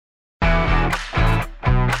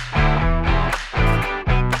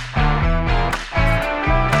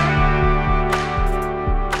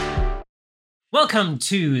Welcome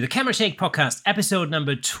to the Camera Shake Podcast, episode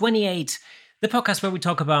number 28, the podcast where we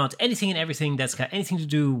talk about anything and everything that's got anything to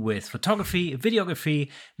do with photography, videography,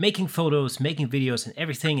 making photos, making videos, and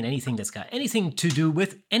everything and anything that's got anything to do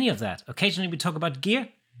with any of that. Occasionally we talk about gear,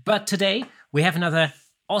 but today we have another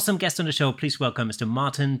awesome guest on the show. Please welcome Mr.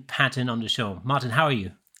 Martin Patton on the show. Martin, how are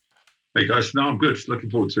you? Hey guys, no, I'm good. Looking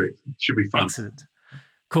forward to it. Should be fun. Excellent.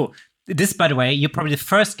 Cool. This, by the way, you're probably the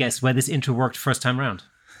first guest where this intro worked first time around.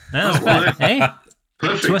 Hey?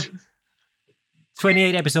 Perfect.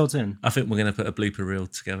 28 episodes in. I think we're going to put a blooper reel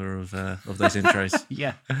together of those intros.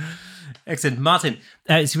 Yeah. Excellent. Martin,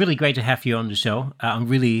 it's really great to have you on the show. I'm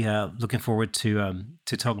really looking forward to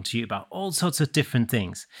talking to you about all sorts of different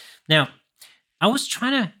things. Now, I was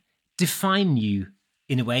trying to define you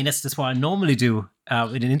in a way, and that's what I normally do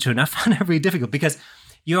in an intro, and I found it really difficult because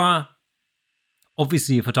you are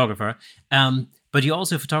obviously a photographer, but you're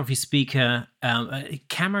also a photography speaker, a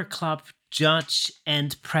camera club judge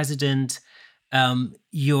and president.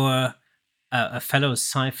 You're a fellow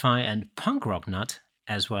sci-fi and punk rock nut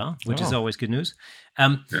as well, which is always good news.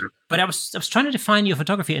 But I was trying to define your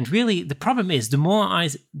photography, and really the problem is the more I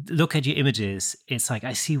look at your images, it's like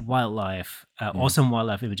I see wildlife, awesome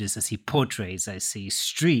wildlife images. I see portraits, I see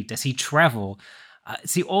street, I see travel, I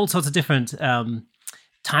see all sorts of different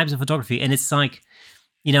types of photography, and it's like,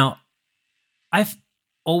 you know, I've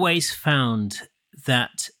always found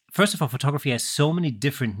that, first of all, photography has so many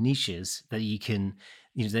different niches that you can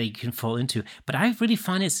fall into. But I really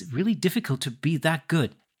find it's really difficult to be that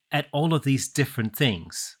good at all of these different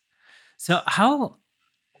things. So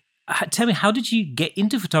tell me, how did you get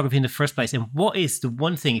into photography in the first place? And what is the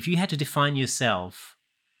one thing, if you had to define yourself,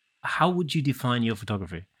 how would you define your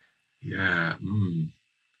photography? Yeah.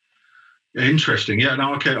 Interesting. Yeah,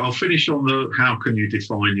 no, okay. I'll finish on the how can you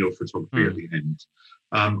define your photography at the end.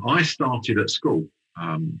 I started at school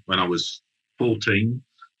when I was 14.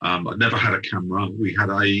 I never had a camera. We had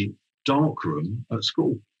a darkroom at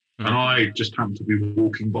school, and I just happened to be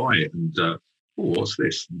walking by it and, what's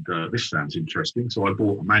this? And, this sounds interesting. So I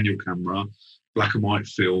bought a manual camera, black and white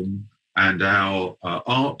film, and our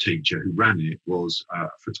art teacher who ran it was a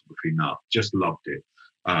photography nut, just loved it.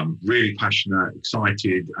 Really passionate,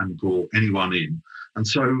 excited, and brought anyone in. And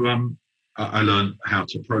so I learned how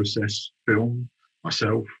to process film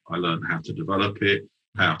myself. I learned how to develop it,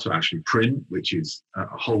 how to actually print, which is a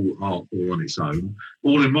whole art all on its own,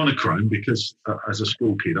 all in monochrome, because as a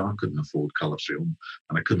school kid, I couldn't afford colour film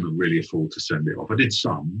and I couldn't really afford to send it off. I did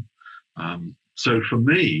some. So for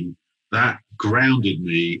me, that grounded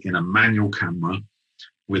me in a manual camera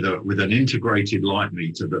with an integrated light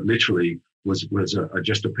meter that literally was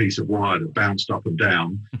just a piece of wire that bounced up and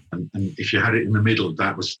down, and if you had it in the middle,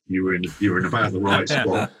 that was you were in about the right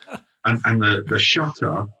spot. And the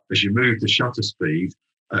shutter, as you move the shutter speed,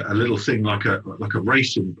 a little thing like a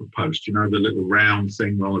racing post, you know, the little round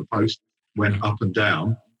thing on the post went up and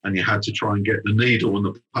down, and you had to try and get the needle on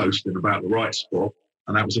the post in about the right spot,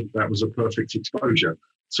 and that was a perfect exposure.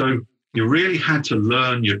 So you really had to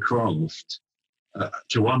learn your craft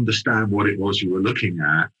to understand what it was you were looking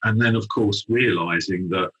at, and then of course realizing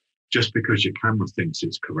that just because your camera thinks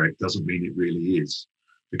it's correct doesn't mean it really is,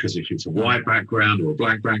 because if it's a white background or a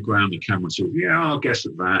black background, the camera says, yeah, I'll guess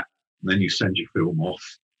at that, and then you send your film off.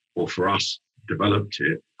 Or for us, developed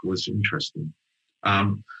it was interesting,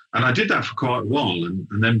 and I did that for quite a while, and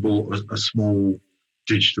then bought a small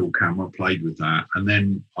digital camera, played with that, and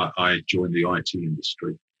then I joined the IT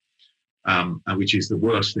industry. And which is the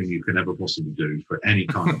worst thing you can ever possibly do for any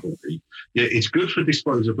kind of hobby. Yeah, it's good for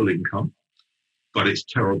disposable income, but it's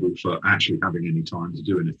terrible for actually having any time to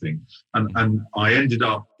do anything. And I ended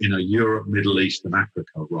up in a Europe, Middle East and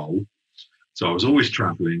Africa role. So I was always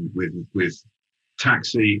traveling with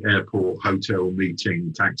taxi, airport, hotel,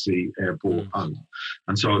 meeting, taxi, airport, home.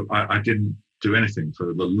 And so I didn't do anything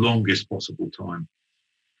for the longest possible time.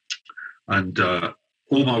 And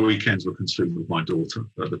all my weekends were consumed with my daughter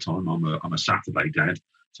at the time. I'm a Saturday dad,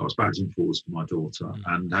 so I was backwards and forwards to my daughter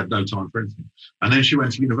and had no time for anything. And then she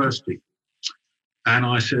went to university. And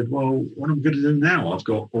I said, well, what am I going to do now? I've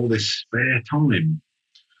got all this spare time.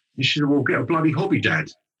 And she said, well, get a bloody hobby,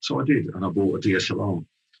 Dad. So I did, and I bought a DSLR.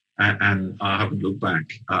 And I haven't looked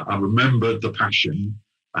back. I remembered the passion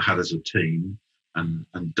I had as a teen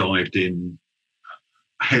and dived in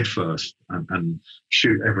headfirst and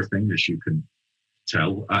shoot everything, as you can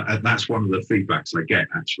tell. And that's one of the feedbacks I get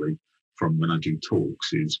actually from when I do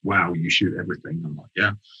talks is, wow, you shoot everything. I'm like,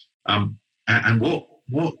 yeah. And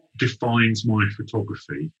what defines my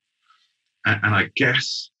photography? And I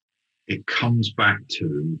guess it comes back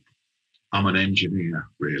to, I'm an engineer,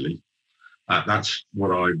 really. That's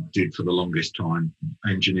what I did for the longest time: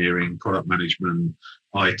 engineering, product management,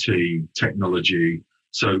 IT, technology.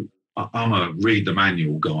 So I'm a read the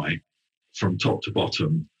manual guy from top to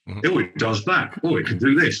bottom. Mhm. Oh, it does that. Oh, it can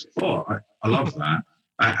do this. Oh, I love that.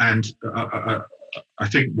 And I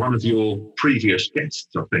think one of your previous guests,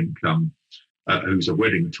 I think, who's a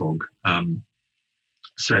wedding tog,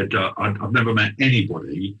 said, I've never met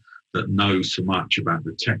anybody that knows so much about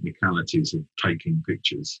the technicalities of taking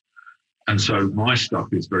pictures. And so my stuff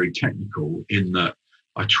is very technical in that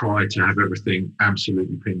I try to have everything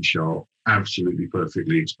absolutely pin sharp, absolutely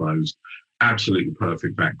perfectly exposed, absolutely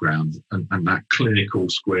perfect background, and that clinical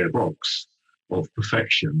square box of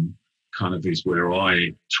perfection kind of is where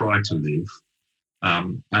I try to live.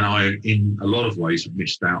 And I, in a lot of ways, have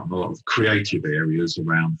missed out on a lot of creative areas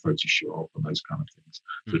around Photoshop and those kind of things.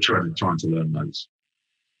 So trying to learn those.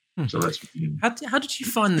 So that's how did you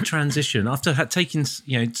find the transition after taking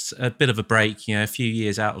a bit of a break, a few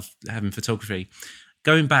years out of having photography,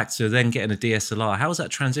 going back to then getting a DSLR? How was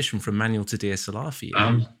that transition from manual to DSLR for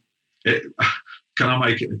you? Can I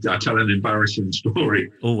make it? I tell an embarrassing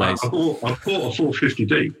story. Always. I bought a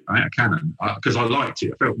 450D, a Canon, because I liked it.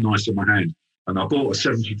 It felt nice in my hand. And I bought a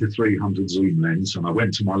 70-300 zoom lens, and I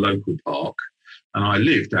went to my local park, and I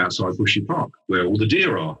lived outside Bushy Park where all the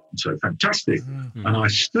deer are. So fantastic. Mm-hmm. And I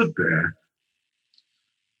stood there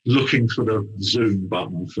looking for the zoom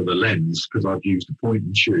button for the lens, because I've used a point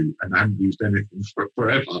and shoot and hadn't used anything for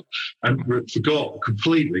forever, and forgot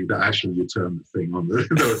completely that actually you turn the thing on the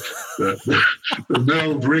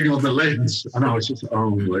knurled ring on the lens. And I was just,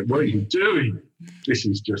 like, what are you doing? This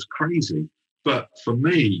is just crazy. But for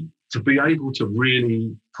me, to be able to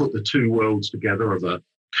really put the two worlds together of a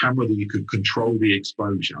camera that you could control the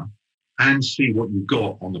exposure and see what you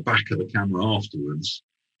got on the back of the camera afterwards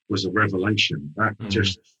was a revelation. That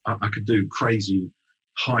just, I could do crazy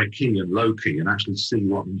high key and low key and actually see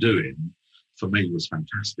what I'm doing, for me was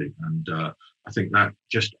fantastic. And I think that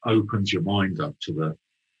just opens your mind up to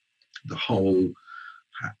the whole,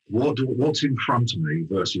 what's in front of me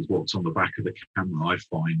versus what's on the back of the camera. I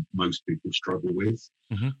find most people struggle with.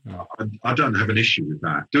 Mm-hmm. I don't have an issue with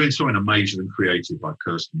that. Doing something amazing and creative like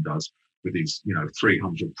Kirsten does with these,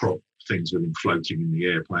 300 prop things with him floating in the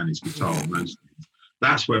air, playing his guitar and those things.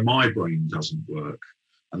 That's where my brain doesn't work.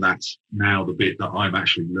 And that's now the bit that I'm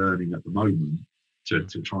actually learning at the moment to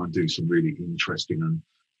try and do some really interesting and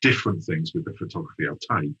different things with the photography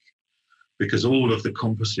I take. Because all of the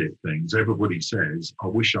composite things, everybody says, I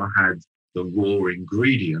wish I had the raw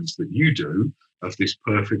ingredients that you do of this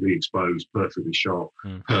perfectly exposed, perfectly sharp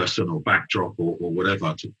person or backdrop or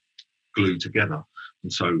whatever to glue together.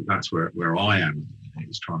 And so that's where I am,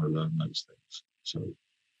 is trying to learn those things. So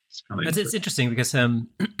it's kind of it's interesting because,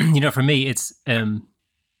 for me, it's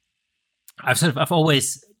I've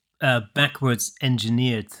always backwards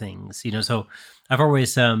engineered things, so I've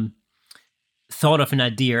always thought of an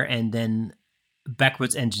idea and then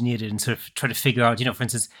backwards engineered it and sort of try to figure out, for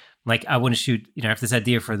instance, like I want to shoot, I have this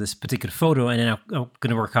idea for this particular photo, and then I'm going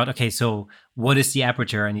to work out, okay, so what is the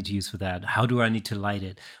aperture I need to use for that? How do I need to light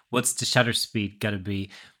it? What's the shutter speed got to be?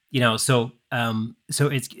 So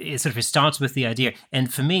it starts with the idea.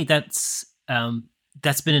 And for me, that's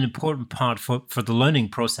been an important part for the learning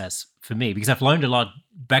process for me, because I've learned a lot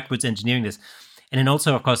backwards engineering this. And then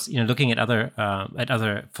also, of course, looking at other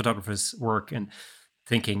photographers' work and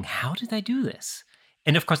thinking, how did they do this?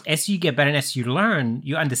 And of course, as you get better and as you learn,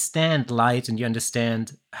 you understand light and you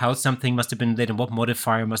understand how something must have been lit and what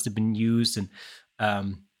modifier must have been used, and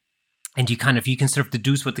you can sort of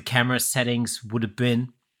deduce what the camera settings would have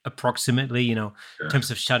been approximately, in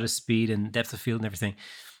terms of shutter speed and depth of field and everything.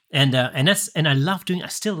 And I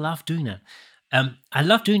still love doing that. I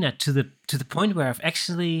love doing that to the point where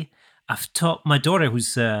I've taught my daughter,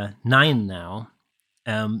 who's 9 now.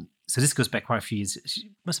 So this goes back quite a few years.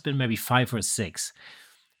 She must have been maybe 5 or 6.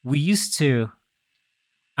 I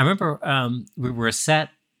remember we were sat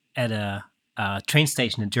at a train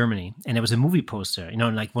station in Germany, and there was a movie poster,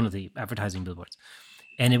 like one of the advertising billboards.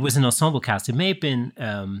 And it was an ensemble cast. It may have been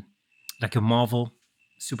like a Marvel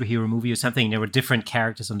superhero movie or something. There were different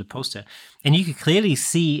characters on the poster. And you could clearly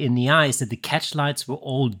see in the eyes that the catch lights were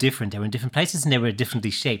all different. They were in different places and they were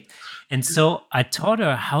differently shaped. And so I taught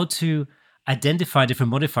her how to identify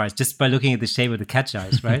different modifiers just by looking at the shape of the catch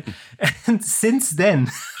eyes, right? And since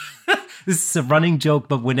then, this is a running joke,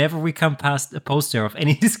 but whenever we come past a poster of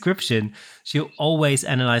any description, she'll always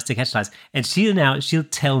analyze the catch lights. And she'll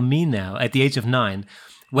tell me now, at the age of 9,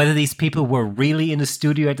 whether these people were really in the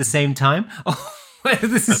studio at the same time or whether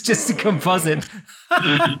this is just a composite.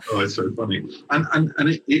 It's so funny.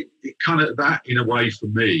 And it kind of, that in a way for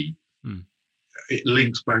me, it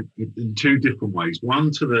links back in two different ways.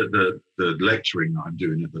 One to the lecturing that I'm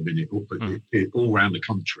doing at the minute, all around the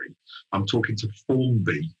country. I'm talking to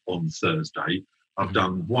Formby on Thursday. I've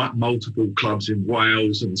done multiple clubs in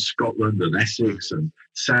Wales and Scotland and Essex and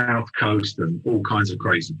South Coast and all kinds of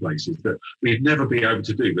crazy places that we'd never be able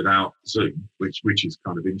to do without Zoom, which is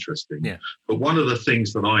kind of interesting. Yeah. But one of the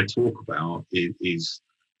things that I talk about is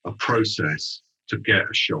a process to get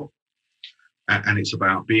a shot. And it's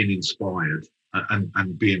about being inspired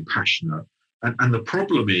and being passionate. And the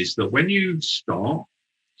problem is that when you start,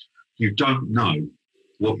 you don't know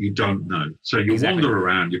what you don't know. So you wander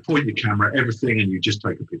around, you point your camera, everything, and you just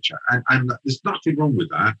take a picture. And there's nothing wrong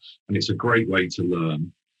with that. And it's a great way to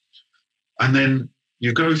learn. And then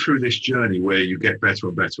you go through this journey where you get better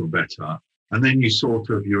and better and better. And then you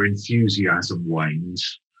sort of, your enthusiasm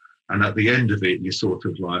wanes. And at the end of it, you're sort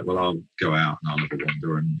of like, well, I'll go out and I'll have a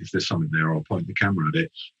wander. And if there's something there, I'll point the camera at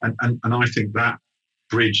it. And I think that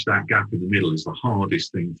bridge, that gap in the middle is the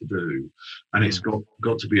hardest thing to do. And it's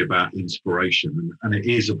got to be about inspiration. And it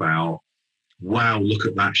is about, wow, look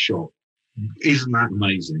at that shot. Isn't that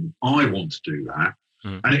amazing? I want to do that.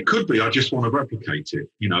 And it could be, I just want to replicate it.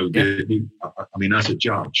 You know, I mean, as a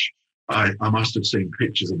judge, I must have seen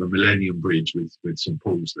pictures of the Millennium Bridge with St.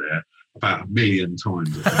 Paul's there about 1 million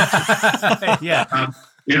times.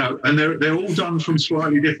 You know, and they're all done from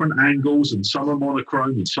slightly different angles, and some are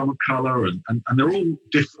monochrome and some are colour, and they're all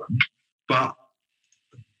different, but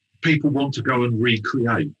people want to go and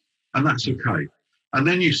recreate, and that's okay. And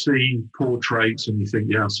then you see portraits and you think,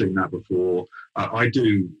 yeah, I've seen that before. I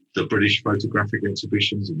do the British photographic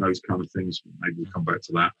exhibitions and those kind of things. Maybe we'll come back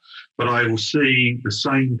to that. But I will see the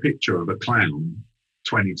same picture of a clown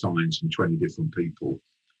 20 times from 20 different people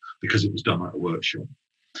because it was done at a workshop.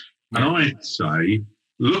 And I say,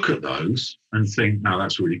 look at those and think, no,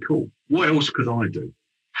 that's really cool. What else could I do?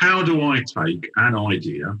 How do I take an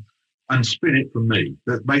idea and spin it for me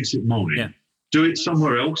that makes it mine? Yeah. Do it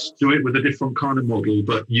somewhere else, do it with a different kind of model,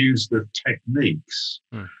 but use the techniques.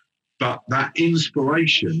 But that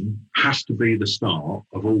inspiration has to be the start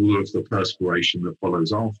of all of the perspiration that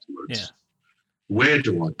follows afterwards. Yeah. Where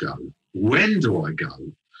do I go? When do I go?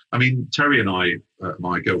 I mean, Terry and I,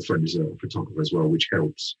 my girlfriend is a photographer as well, which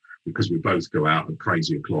helps because we both go out at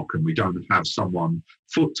crazy o'clock and we don't have someone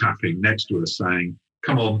foot tapping next to us saying,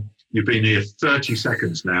 come on, you've been here 30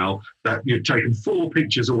 seconds now, that you've taken 4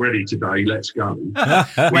 pictures already today, let's go. We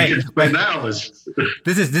can spend hours.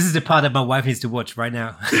 This is the part that my wife needs to watch right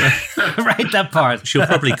now. Right, that part. She'll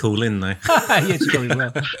probably call in though. Yeah, she probably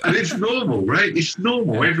will. And it's normal, right? It's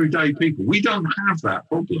normal, everyday people. We don't have that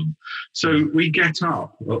problem. So we get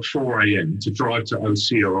up at 4 a.m. to drive to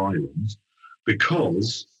Osea Island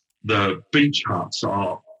because the beach huts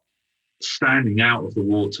are standing out of the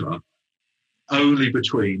water only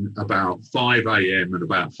between about 5 a.m. and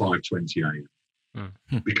about 5:20 a.m.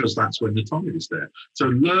 Because that's when the tide is there. So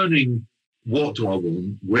learning what do I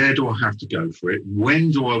want, where do I have to go for it,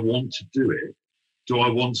 when do I want to do it, do I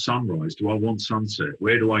want sunrise, do I want sunset,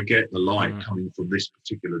 where do I get the light coming from this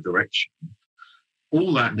particular direction?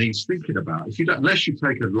 All that needs thinking about. If you don't, unless you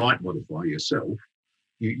take a light modifier yourself,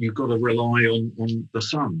 you've got to rely on the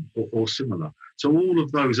sun or similar. So all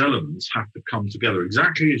of those elements have to come together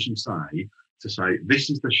exactly as you say, to say,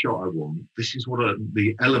 this is the shot I want, this is what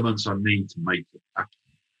the elements I need to make it happen.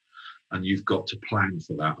 And you've got to plan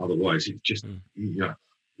for that. Otherwise, it's just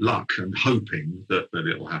luck and hoping that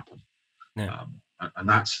it'll happen. Yeah. And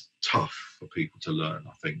that's tough for people to learn,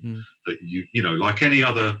 I think. That you know, like any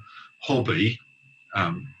other hobby,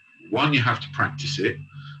 one, you have to practice it.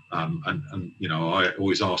 And you know, I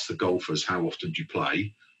always ask the golfers, how often do you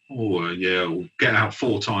play? Oh, we'll get out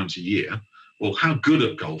 4 times a year. Well, how good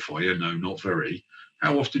at golf are you? No, not very.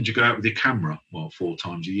 How often do you go out with your camera? Well, 4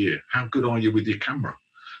 times a year. How good are you with your camera?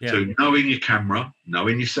 Yeah. So knowing your camera,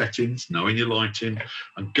 knowing your settings, knowing your lighting,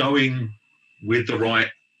 and going with the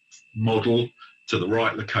right model to the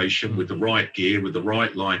right location, with the right gear, with the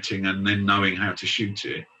right lighting, and then knowing how to shoot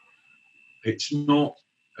it. It's not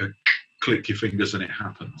a click your fingers and it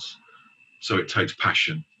happens. So it takes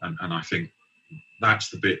passion. And I think that's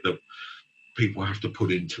the bit that people have to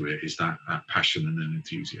put into it, is that passion and an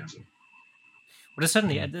enthusiasm. Well,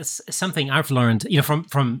 certainly this is something I've learned, you know,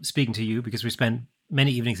 from speaking to you, because we spent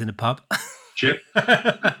many evenings in the pub,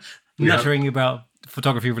 nattering about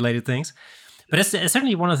photography-related things. But it's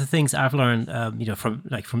certainly one of the things I've learned, you know,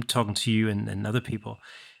 from talking to you and other people,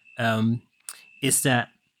 is that,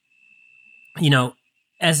 you know,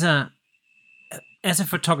 as a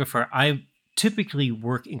photographer, I typically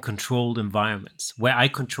work in controlled environments where I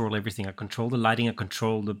control everything. I control the lighting, I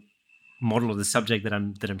control the model of the subject that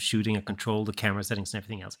I'm shooting, I control the camera settings and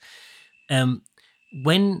everything else.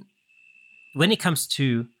 when it comes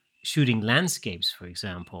to shooting landscapes, for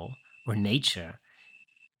example, or nature,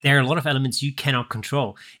 there are a lot of elements you cannot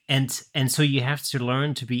control, and so you have to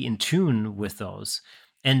learn to be in tune with those.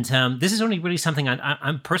 And this is only really something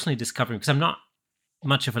I'm personally discovering, because I'm not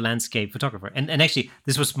much of a landscape photographer. And actually,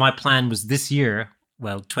 this was my plan, was this year,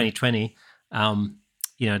 well, 2020.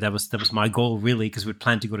 That was my goal, really, because we'd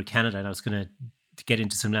planned to go to Canada, and I was going to get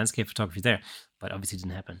into some landscape photography there, but obviously it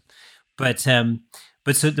didn't happen. But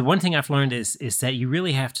so the one thing I've learned is that you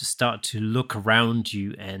really have to start to look around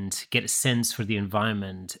you and get a sense for the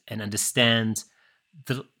environment and understand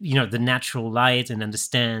the natural light, and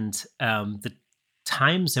understand the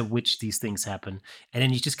times at which these things happen. And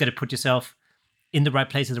then you just got to put yourself in the right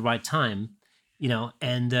place at the right time,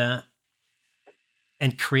 and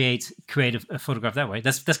create a photograph that way.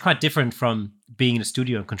 That's quite different from being in a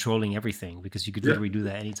studio and controlling everything, because you could literally do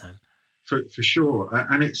that anytime. For sure,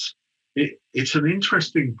 and it's an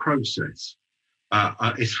interesting process.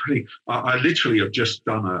 It's really. I literally have just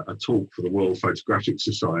done a talk for the World Photographic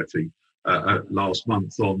Society last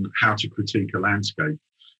month on how to critique a landscape.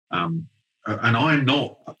 And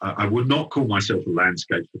I would not call myself a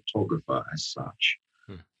landscape photographer as such.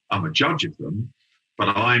 I'm a judge of them, but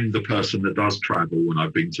I'm the person that does travel, and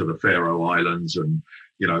I've been to the Faroe Islands and,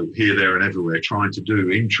 here, there and everywhere, trying to do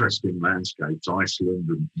interesting landscapes, Iceland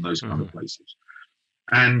and those kind of places.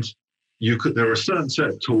 And there are a certain set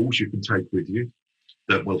of tools you can take with you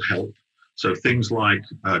that will help. So things like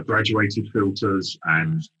graduated filters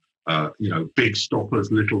and, big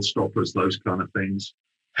stoppers, little stoppers, those kind of things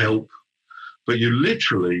help. But you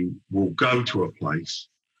literally will go to a place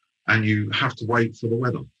and you have to wait for the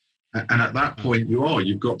weather. And at that point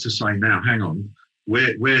you've got to say, now, hang on,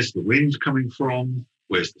 where's the wind coming from?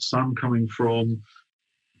 Where's the sun coming from?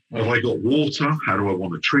 Have I got water? How do I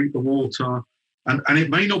want to treat the water? And it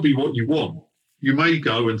may not be what you want. You may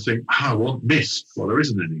go and think, I want mist. Well, there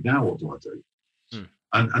isn't any. Now what do I do?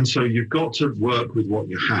 And so you've got to work with what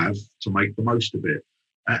you have to make the most of it.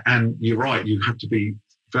 And you're right, you have to be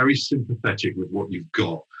very sympathetic with what you've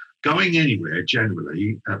got. Going anywhere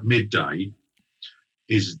generally at midday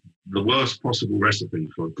is the worst possible recipe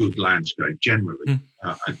for a good landscape generally.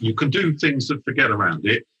 You can do things to get around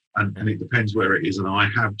it, and it depends where it is. And I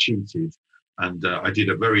have cheated, and I did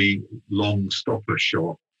a very long stopper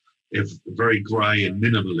shot, very grey and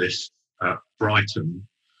minimalist at Brighton,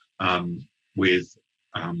 with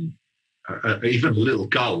even a little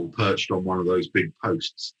gull perched on one of those big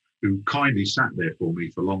posts, who kindly sat there for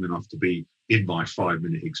me for long enough to be in my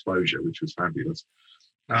 5-minute exposure, which was fabulous.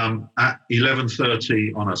 At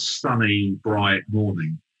 11:30 on a sunny, bright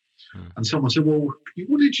morning. And someone said, well,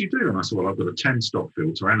 what did you do? And I said, well, I've got a 10-stop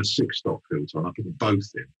filter and a 6-stop filter, and I put them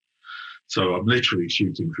both in. So I'm literally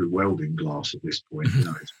shooting through welding glass at this point.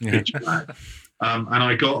 It's pitch black. And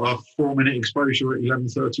I got a 4-minute exposure at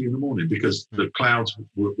 11:30 in the morning, because the clouds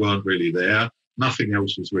weren't really there. Nothing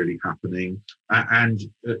else was really happening. And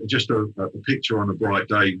just a picture on a bright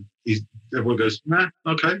day, everyone goes, nah,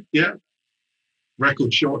 okay, yeah.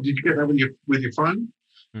 Record shot. Did you get that with your phone?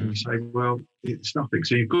 And you say, well, it's nothing.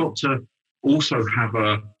 So you've got to also have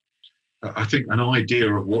I think, an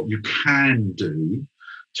idea of what you can do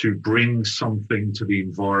to bring something to the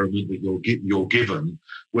environment that you're given.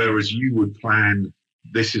 Whereas you would plan,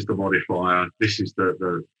 this is the modifier, this is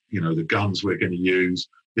the guns we're going to use,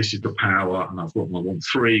 this is the power, and I want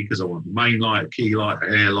 3 because I want the main light, a key light,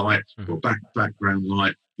 an air light, or background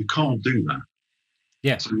light. You can't do that.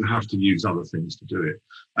 Yeah. So you have to use other things to do it.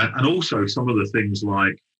 And also some of the things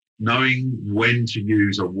like knowing when to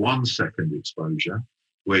use a 1-second exposure,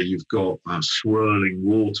 where you've got swirling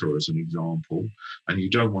water as an example, and you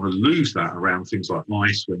don't want to lose that around things like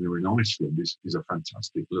ice when you're in Iceland is a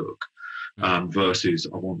fantastic look, versus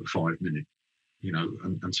I want the 5-minute,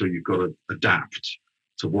 and so you've got to adapt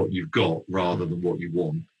to what you've got rather than what you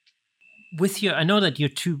want. I know that your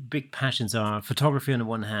two big passions are photography on the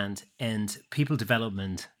one hand and people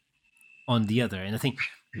development on the other, and I think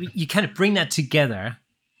you kind of bring that together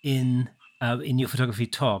in your photography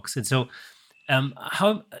talks. And so,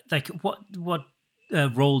 what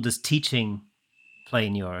role does teaching play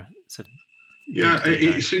in your sort of? Yeah,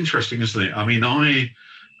 it's interesting, isn't it? I mean, I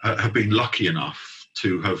have been lucky enough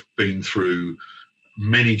to have been through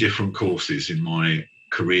many different courses in my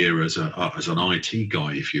career as an IT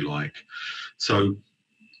guy, if you like. So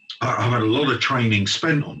I've had a lot of training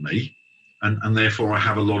spent on me, and therefore I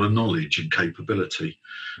have a lot of knowledge and capability.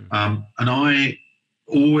 And I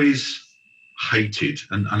always hated,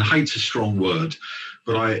 and hate's a strong word,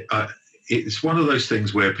 but it's one of those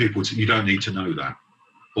things where people say, you don't need to know that.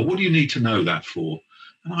 But what do you need to know that for?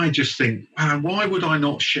 And I just think, wow, why would I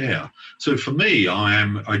not share? So for me,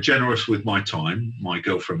 I'm generous with my time. My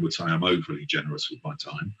girlfriend would say I'm overly generous with my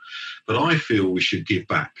time, but I feel we should give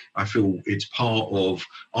back. I feel it's part of,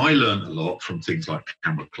 I learned a lot from things like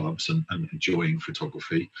camera clubs and enjoying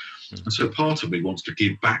photography. And so part of me wants to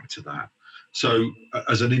give back to that. So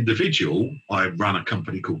as an individual, I run a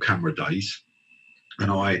company called Camera Days,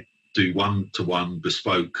 and I do one-to-one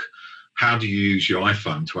bespoke. How do you use your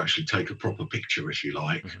iPhone to actually take a proper picture, if you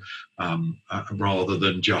like, rather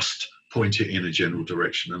than just point it in a general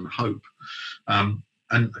direction and hope. And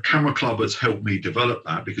the Camera Club has helped me develop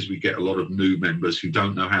that, because we get a lot of new members who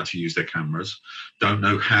don't know how to use their cameras, don't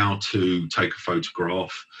know how to take a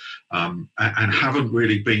photograph, and haven't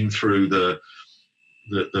really been through the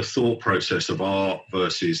thought process of art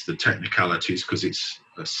versus the technicalities, because it's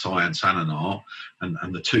a science and an art,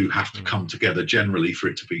 and the two have to come together generally for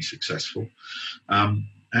it to be successful. And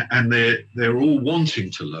they're all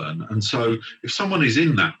wanting to learn. And so if someone is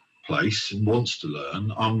in that place and wants to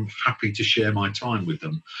learn, I'm happy to share my time with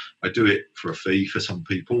them. I do it for a fee for some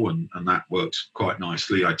people, and that works quite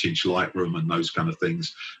nicely. I teach Lightroom and those kind of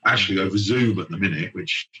things, actually over Zoom at the minute,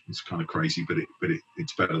 which is kind of crazy, but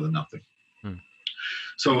it's better than nothing.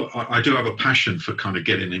 So I do have a passion for kind of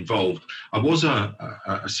getting involved. I was a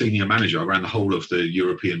senior manager. I ran the whole of the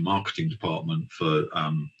European marketing department for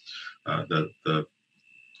the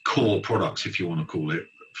core products, if you want to call it,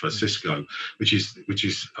 for Cisco, which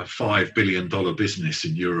is a $5 billion business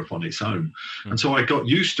in Europe on its own. And so I got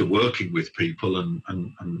used to working with people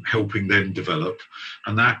and helping them develop.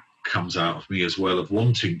 And that comes out of me as well, of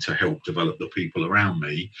wanting to help develop the people around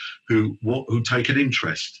me who take an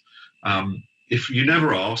interest. If you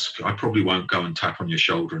never ask, I probably won't go and tap on your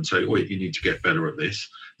shoulder and say, "Oh, you need to get better at this."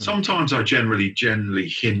 Sometimes I generally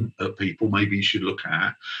hint at people, maybe you should look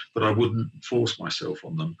at, but I wouldn't force myself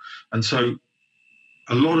on them. And so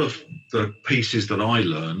a lot of the pieces that I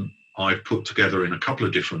learn, I've put together in a couple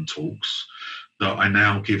of different talks that I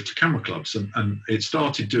now give to camera clubs. And it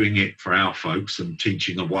started doing it for our folks and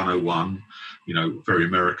teaching a 101, very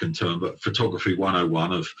American term, but photography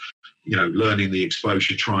 101 of, learning the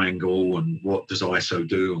exposure triangle and what does ISO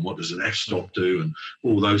do and what does an f-stop do and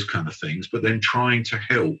all those kind of things, but then trying to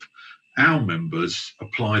help our members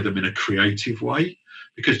apply them in a creative way,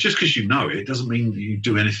 because just because you know it doesn't mean that you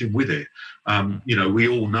do anything with it. We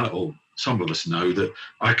all know, or some of us know, that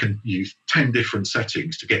I can use 10 different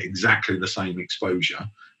settings to get exactly the same exposure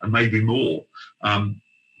and maybe more,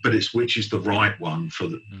 but it's which is the right one for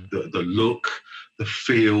the look, the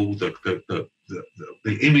feel, the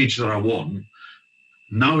image that I want.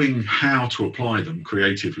 Knowing how to apply them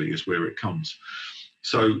creatively is where it comes.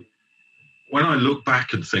 So when I look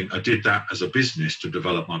back and think I did that as a business to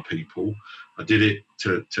develop my people, I did it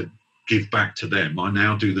to give back to them, I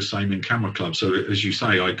now do the same in Camera Club. So as you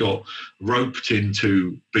say, I got roped in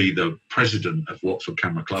to be the president of Watford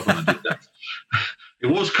Camera Club, and I did that. It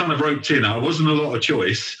was kind of roped in. I wasn't a lot of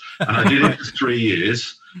choice, and I did it for 3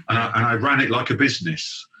 years, and I ran it like a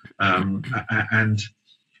business. And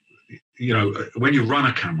when you run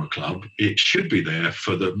a camera club, it should be there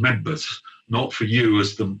for the members, not for you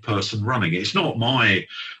as the person running it. It's not my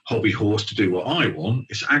hobby horse to do what I want.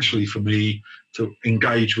 It's actually for me to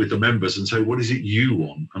engage with the members and say, what is it you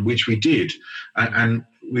want? And which we did. And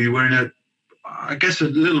we were in a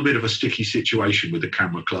little bit of a sticky situation with the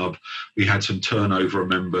camera club. We had some turnover of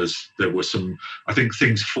members. There were some, I think,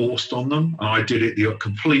 things forced on them. And I did it the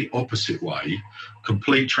complete opposite way,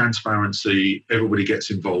 complete transparency. Everybody gets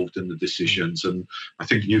involved in the decisions. And I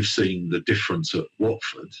think you've seen the difference at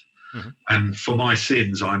Watford. And for my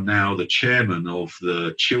sins, I'm now the chairman of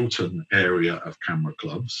the Chiltern area of camera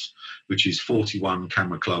clubs, which is 41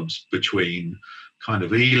 camera clubs between kind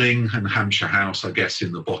of Ealing and Hampshire House, I guess,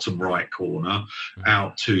 in the bottom right corner,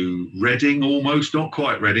 out to Reading, almost, not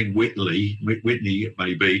quite Reading, Whitney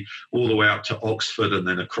maybe, all the way out to Oxford and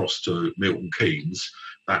then across to Milton Keynes.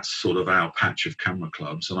 That's sort of our patch of camera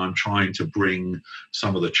clubs. And I'm trying to bring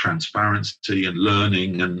some of the transparency and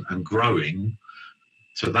learning and growing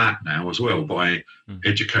to that now as well, by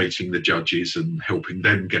educating the judges and helping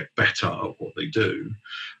them get better at what they do.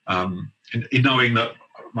 In knowing that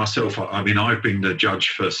myself, I've been the judge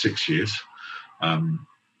for 6 years,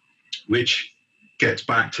 which gets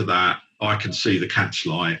back to that. I can see the catch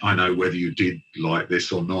light. I know whether you did like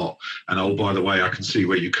this or not. And oh, by the way, I can see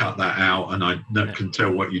where you cut that out, and I can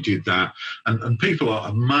tell what you did that. And people are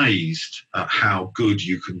amazed at how good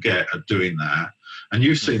you can get at doing that. And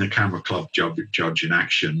you've seen a camera club judge in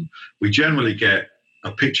action. We generally get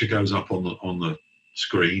a picture goes up on the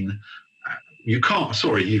screen. you can't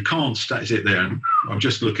sit there and I'm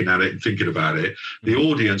just looking at it and thinking about it. The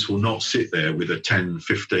audience will not sit there with a 10,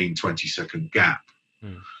 15, 20-second gap.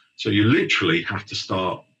 So you literally have to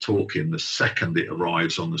start talking the second it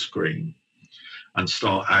arrives on the screen and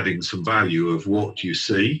start adding some value of what you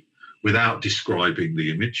see without describing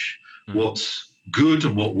the image, what's good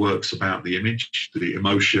and what works about the image, the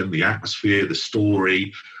emotion, the atmosphere, the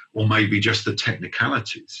story, or maybe just the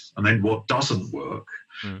technicalities, and then what doesn't work.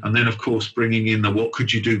 And then, of course, bringing in the what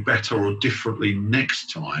could you do better or differently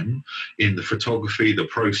next time in the photography, the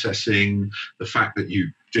processing, the fact that you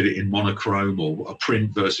did it in monochrome or a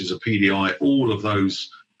print versus a PDI, all of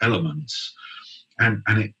those elements. And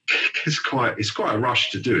it's quite a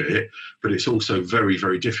rush to do it, but it's also very,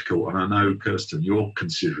 very difficult. And I know, Kirsten, you're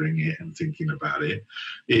considering it and thinking about it.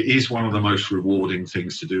 It is one of the most rewarding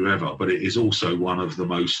things to do ever, but it is also one of the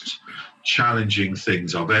most challenging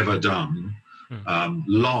things I've ever done.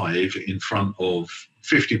 Live in front of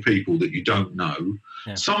 50 people that you don't know,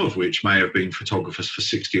 some of which may have been photographers for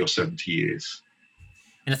 60 or 70 years.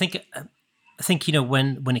 And I think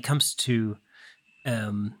when it comes to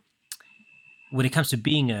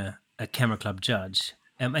being a camera club judge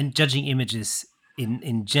and judging images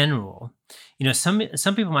in general, some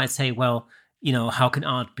people might say, well, how can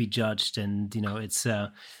art be judged? And it's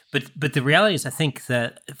but the reality is, I think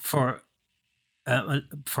that for a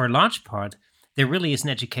large part, there really is an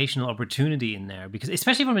educational opportunity in there, because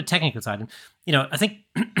especially from a technical side, and I think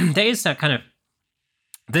there is that kind of,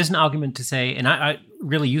 there's an argument to say, and I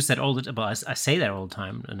really use that all the time. I say that all the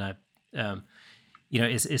time, and I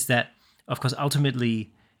is that, of course,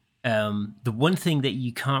 ultimately the one thing that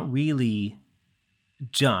you can't really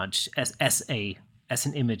judge as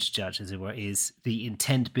an image judge, as it were, is the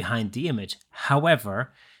intent behind the image.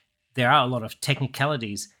 However, there are a lot of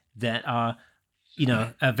technicalities that are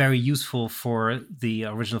very useful for the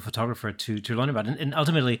original photographer to learn about. And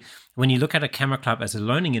ultimately, when you look at a camera club as a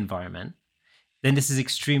learning environment, then this is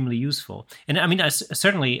extremely useful. And I mean, I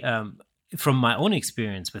certainly, from my own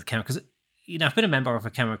experience with camera, because I've been a member of a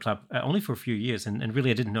camera club only for a few years, and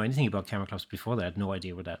really I didn't know anything about camera clubs before that. I had no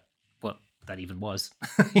idea what that even was.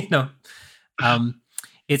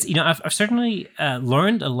 It's I've certainly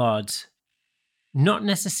learned a lot, not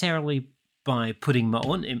necessarily by putting my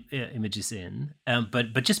own images in,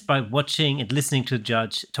 but just by watching and listening to the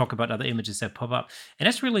judge talk about other images that pop up. And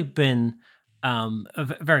that's really been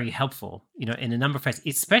very helpful, in a number of ways,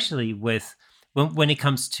 especially when it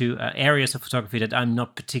comes to areas of photography that I'm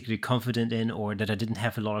not particularly confident in, or that I didn't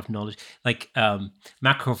have a lot of knowledge. Like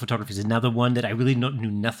macro photography is another one that I really knew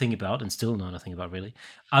nothing about, and still know nothing about, really,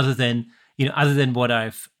 other than what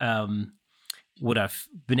I've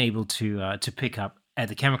been able to pick up at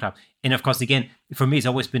the camera club. And of course, again, for me, it's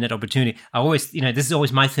always been that opportunity. I always, this is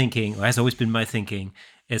always my thinking, or has always been my thinking.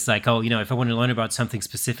 It's like, if I want to learn about something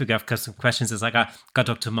specific, I've got some questions. It's like, I got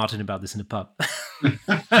to talk to Martin about this in the pub.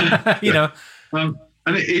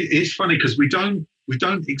 And it's funny because we don't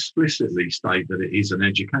explicitly state that it is an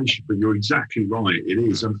education, but you're exactly right. It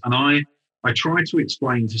is. And I try to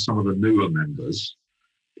explain to some of the newer members,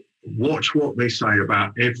 watch what they say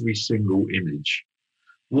about every single image.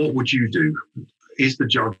 What would you do? Is the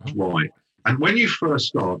judge right? And when you first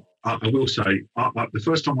start, I will say, the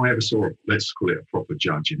first time I ever saw, let's call it a proper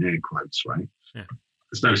judge in air quotes, right? Yeah.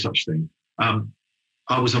 There's no such thing.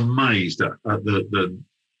 I was amazed at the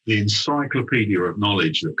encyclopedia of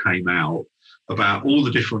knowledge that came out about all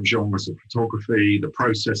the different genres of photography, the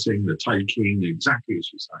processing, the taking, exactly as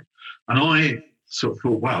you say. And I sort of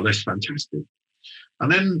thought, wow, that's fantastic.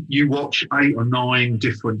 And then you watch 8 or 9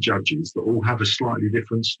 different judges that all have a slightly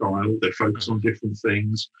different style. They focus on different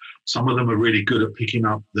things. Some of them are really good at picking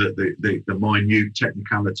up the minute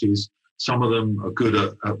technicalities. Some of them are good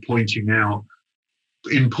at pointing out.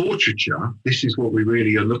 In portraiture, this is what we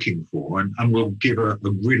really are looking for, and we'll give a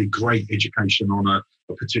really great education on a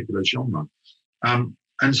particular genre.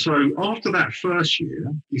 And so after that first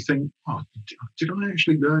year, you think, did I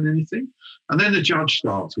actually learn anything? And then the judge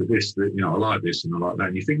starts with this, that, I like this and I like that.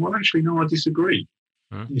 And you think, well, actually, no, I disagree.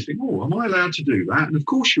 And you think, am I allowed to do that? And of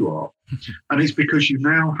course you are. And it's because you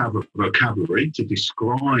now have a vocabulary to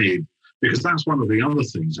describe, because that's one of the other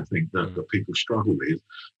things I think that people struggle with.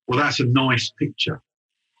 Well, that's a nice picture.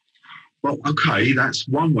 Well, okay, that's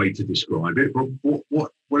one way to describe it, but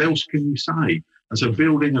what else can you say? And so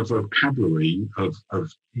building a vocabulary of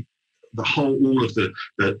the whole, all of the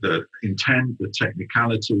intent, the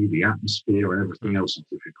technicality, the atmosphere, and everything else is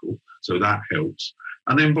difficult. So that helps.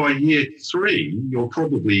 And then by year 3, you're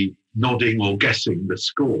probably nodding or guessing the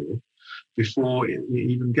score before it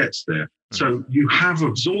even gets there. So you have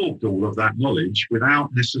absorbed all of that knowledge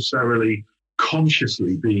without necessarily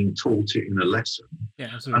consciously being taught it in a lesson.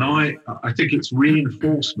 Yeah, absolutely. And I think it's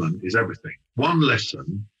reinforcement is everything. One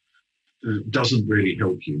lesson doesn't really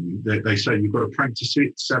help you. They say you've got to practice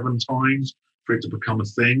it 7 times for it to become a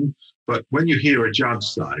thing. But when you hear a judge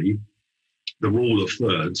say the rule of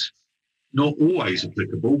thirds, not always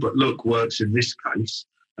applicable, but look, works in this case,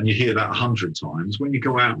 and you hear that 100 times, when you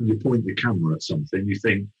go out and you point the camera at something, you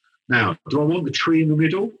think, now, do I want the tree in the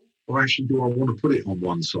middle? Or actually, do I want to put it on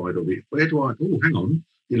one side of it? Where do I, oh, hang on,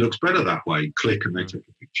 it looks better that way. Click and they take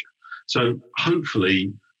a picture. So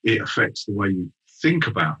hopefully it affects the way you think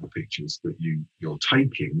about the pictures that you're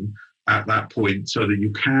taking at that point so that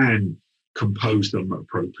you can compose them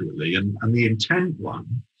appropriately. And the intent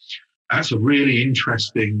one, that's a really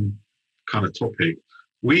interesting kind of topic.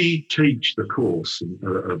 We teach the course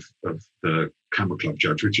of the Camera Club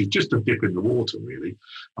Judge, which is just a dip in the water, really.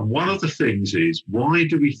 And one of the things is, why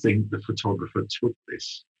do we think the photographer took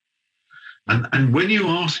this? And when you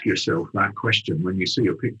ask yourself that question, when you see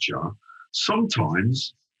a picture,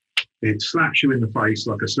 sometimes it slaps you in the face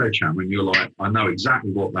like a sledgehammer and you're like, I know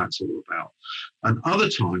exactly what that's all about. And other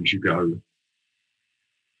times you go,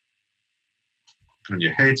 and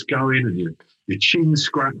your head's going and your chin's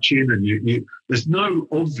scratching and you there's no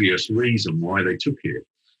obvious reason why they took it.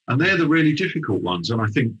 And they're the really difficult ones. And I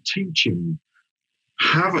think teaching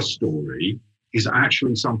have a story is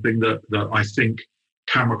actually something that I think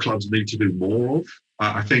camera clubs need to do more of.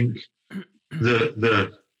 I think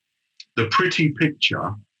the pretty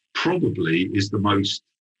picture probably is the most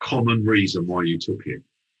common reason why you took it.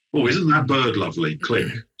 Oh, isn't that bird lovely?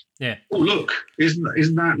 Click. Yeah. Oh, look,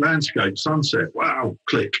 isn't that landscape, sunset? Wow,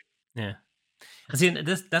 click. Yeah. I see.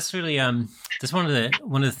 That's really that's one of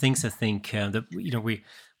the things I think that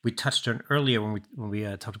we touched on earlier when we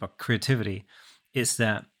talked about creativity, is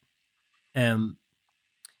that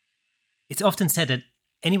it's often said that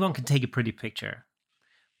anyone can take a pretty picture,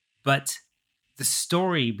 but the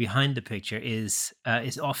story behind the picture is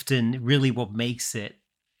often really what makes it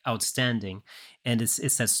outstanding, and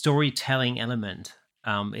it's that storytelling element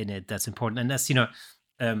in it that's important. And that's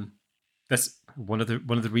that's one of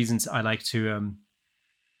the reasons I like to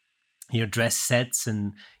dress sets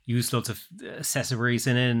and use lots of accessories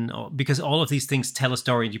in it, and because all of these things tell a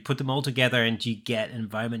story, and you put them all together and you get an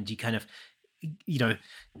environment. You kind of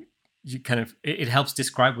it helps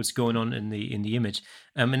describe what's going on in the image,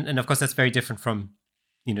 and of course that's very different from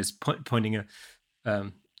pointing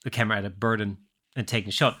a camera at a bird and taking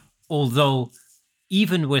a shot. Although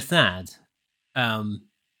even with that,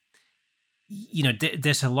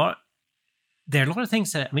 there's a lot. There are a lot of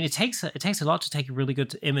things that, I mean, it takes a lot to take a really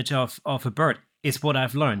good image of a bird. Is what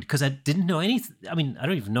I've learned, because I didn't know anything. I mean, I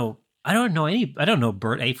don't know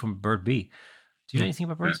bird A from bird B. Do you know anything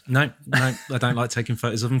about birds? No, I don't like taking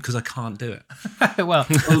photos of them because I can't do it. Well,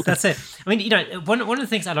 that's it. I mean, one of the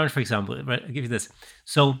things I learned, for example, right, I'll give you this.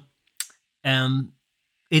 So,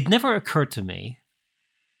 it never occurred to me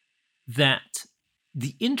that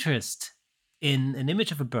the interest in an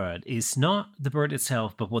image of a bird is not the bird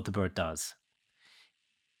itself, but what the bird does.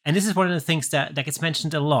 And this is one of the things that gets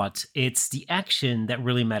mentioned a lot. It's the action that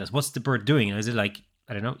really matters. What's the bird doing? Is it like,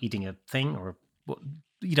 I don't know, eating a thing, or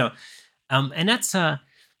and that's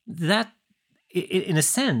that in a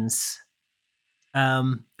sense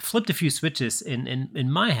flipped a few switches in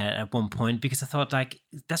my head at one point, because I thought, like,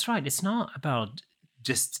 that's right. It's not about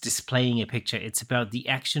just displaying a picture. It's about the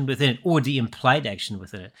action within it, or the implied action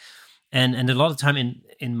within it. And a lot of time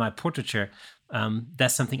in my portraiture,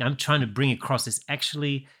 that's something I'm trying to bring across, is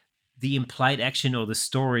actually the implied action, or the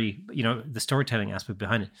story, the storytelling aspect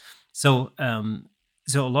behind it. So a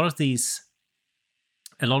lot of these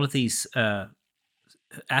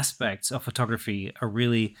aspects of photography are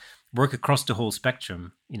really work across the whole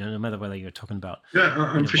spectrum, no matter whether you're talking about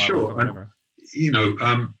for sure.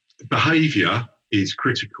 And, behavior is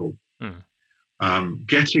critical.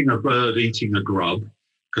 Getting a bird eating a grub,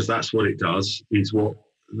 because that's what it does, is what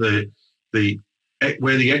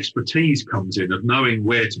where the expertise comes in, of knowing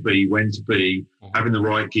where to be, when to be, having the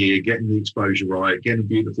right gear, getting the exposure right, getting a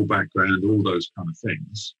beautiful background, all those kind of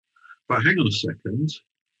things. But hang on a second.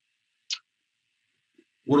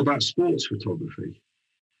 What about sports photography?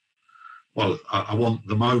 Well, I want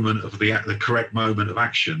the moment of the correct moment of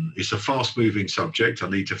action. It's a fast-moving subject. I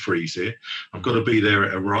need to freeze it. I've got to be there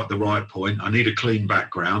at the right point. I need a clean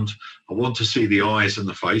background. I want to see the eyes and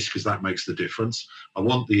the face, because that makes the difference. I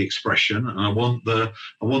want the expression, and I want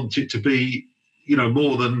it to be,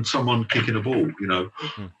 more than someone kicking a ball.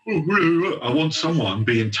 I want someone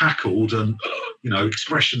being tackled and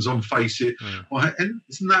expressions on faces. Well, and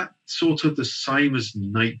isn't that sort of the same as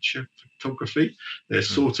nature photography? There's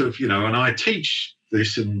sort of, and I teach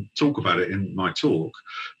this and talk about it in my talk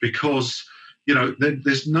because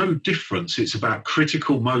there's no difference. It's about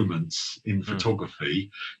critical moments in photography.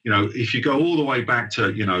 If you go all the way back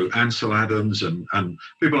to Ansel Adams and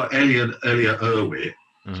people like Elliot Erwitt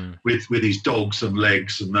with his dogs and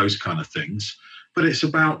legs and those kind of things, but it's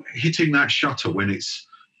about hitting that shutter when it's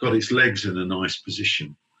got its legs in a nice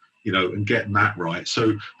position, and getting that right.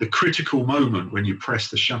 So the critical moment when you press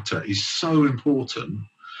the shutter is so important.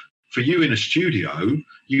 For you in a studio,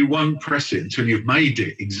 you won't press it until you've made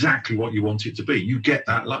it exactly what you want it to be. You get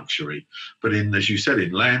that luxury. But as you said,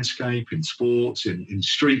 in landscape, in sports, in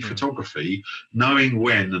street photography, knowing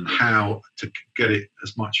when and how to get it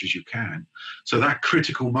as much as you can. So that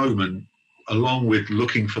critical moment, along with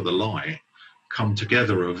looking for the light, come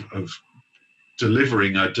together of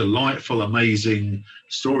delivering a delightful, amazing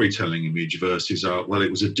storytelling image versus, it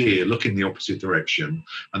was a deer looking the opposite direction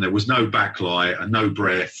and there was no backlight and no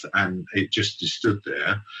breath and it just stood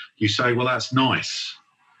there. You say, well, that's nice,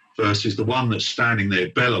 versus the one that's standing there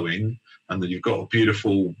bellowing and then you've got a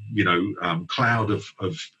beautiful, cloud of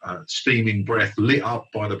steaming breath lit up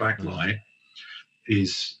by the backlight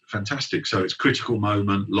is fantastic. So it's critical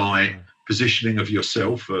moment, light, positioning of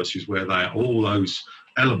yourself versus where they are, all those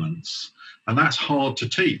elements. And that's hard to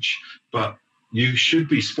teach, but you should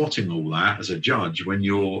be spotting all that as a judge when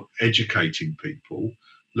you're educating people.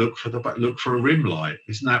 Look for a rim light.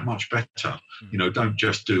 Isn't that much better? Don't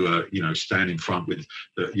just do stand in front with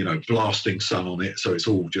the blasting sun on it, so it's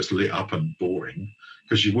all just lit up and boring.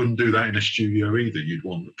 Because you wouldn't do that in a studio either. You'd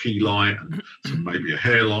want the key light and maybe a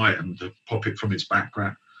hair light and to pop it from its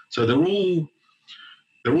background. So they're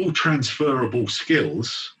all transferable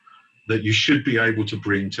skills that you should be able to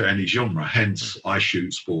bring to any genre. Hence, I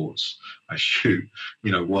shoot sports, I shoot,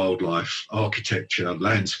 wildlife, architecture,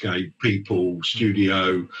 landscape, people,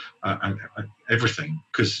 studio, and everything,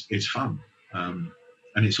 because it's fun and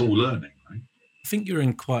it's all learning. Right? I think you're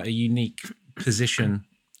in quite a unique position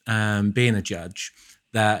being a judge,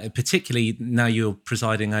 that particularly now you're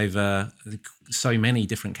presiding over so many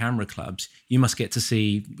different camera clubs, you must get to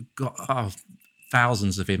see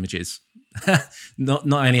thousands of images. not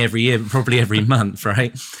only every year, but probably every month,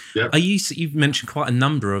 right? Yep. You've mentioned quite a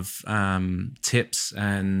number of tips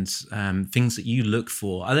and things that you look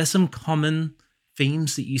for. Are there some common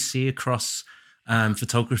themes that you see across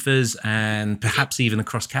photographers and perhaps even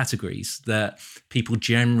across categories that people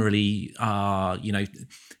generally are,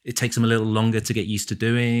 it takes them a little longer to get used to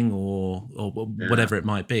doing or whatever it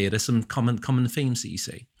might be? Are there some common themes that you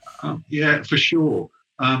see? Yeah, for sure.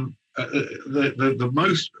 The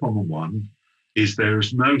most common one is there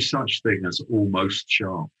is no such thing as almost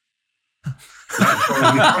sharp.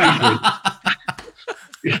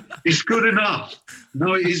 It's good enough.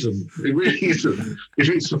 No, it isn't. It really isn't. If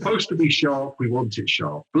it's supposed to be sharp, we want it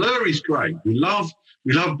sharp. Blur is great. We love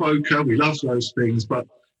bokeh. We love those things. But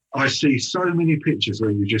I see so many pictures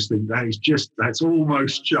where you just think that's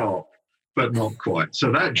almost sharp, but not quite.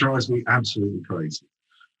 So that drives me absolutely crazy.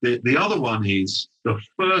 The other one is the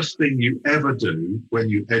first thing you ever do when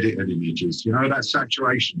you edit an image is, that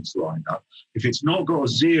saturation slider. If it's not got a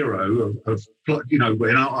zero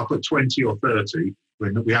when up at 20 or 30,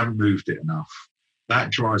 when we haven't moved it enough, that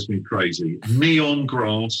drives me crazy. Neon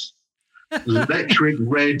grass, electric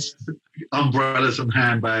red umbrellas and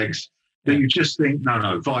handbags that you just think,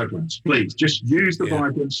 no, vibrance, please. Just use the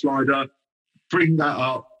vibrance slider, bring that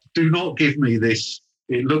up. Do not give me this.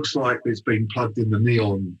 It looks like it's been plugged in the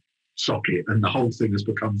neon socket and the whole thing has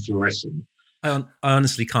become fluorescent. I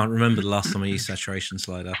honestly can't remember the last time I used saturation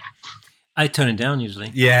slider. I turn it down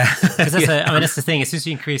usually. Yeah. Because that's the thing. As soon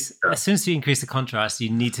as you increase the contrast, you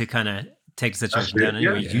need to kind of take saturation down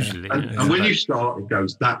anyway, usually. And when you start, it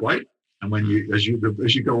goes that way. And when as you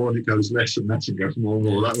go on, it goes less and less and goes more and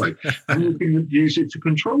more that way. And you can use it to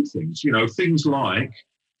control things. Things like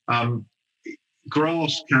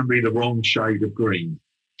grass can be the wrong shade of green.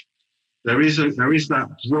 There is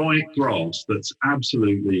that bright grass that's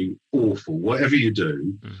absolutely awful, whatever you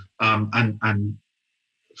do. And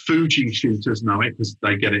Fuji shooters know it because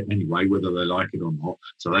they get it anyway, whether they like it or not.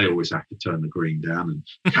 So they always have to turn the green down,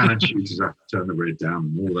 and Canon shooters have to turn the red down,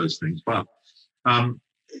 and all those things. But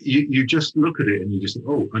you just look at it and you just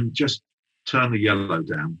think, and just turn the yellow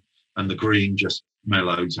down, and the green just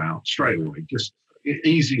mellows out straight away, just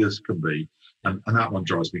easy as can be. And that one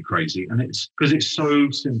drives me crazy. And it's because it's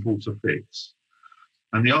so simple to fix.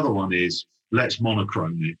 And the other one is let's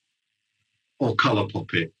monochrome it or color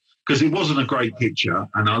pop it. because it wasn't a great picture,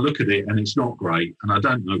 and I look at it and it's not great, and I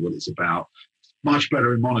don't know what it's about. Much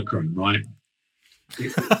better in monochrome, right?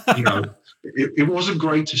 It wasn't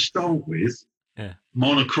great to start with. Yeah.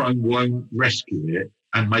 Monochrome won't rescue it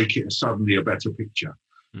and make it suddenly a better picture.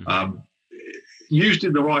 Used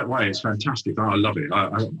in the right way, it's fantastic. I love it.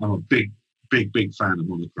 I'm a big fan of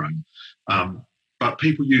monochrome. But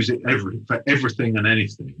people use it for everything and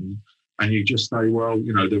anything. And you just say, well,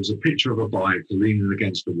 there was a picture of a bike leaning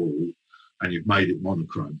against the wall and you've made it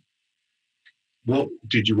monochrome. What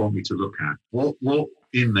did you want me to look at? What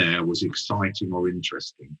in there was exciting or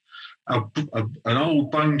interesting? An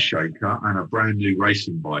old bone shaker and a brand new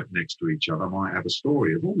racing bike next to each other might have a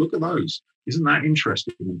story of, oh, look at those. Isn't that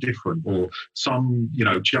interesting and different? Or some,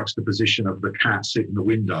 juxtaposition of the cat sitting in the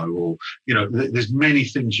window, or, there's many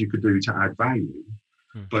things you could do to add value.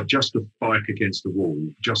 But just a bike against the wall,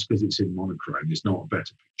 just because it's in monochrome, is not a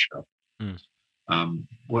better picture.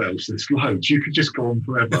 What else? There's loads. You could just go on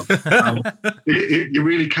forever. You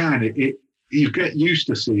really can. You get used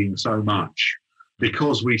to seeing so much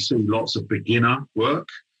because we see lots of beginner work,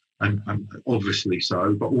 and obviously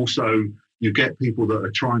so, but also you get people that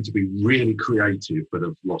are trying to be really creative but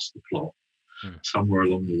have lost the plot somewhere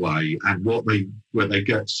along the way. And where they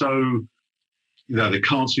get so, they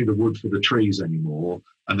can't see the wood for the trees anymore,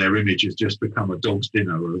 and their image has just become a dog's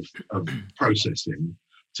dinner of processing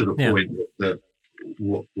to the point that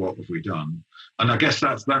what have we done? And I guess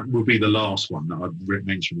that would be the last one that I'd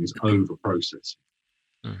mention, is over processing.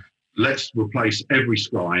 Let's replace every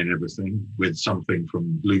sky and everything with something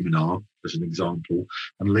from Luminar, as an example,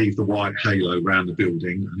 and leave the white halo around the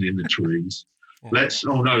building and in the trees.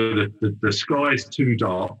 The sky is too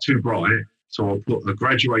dark, too bright, so I'll put a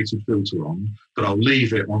graduated filter on, but I'll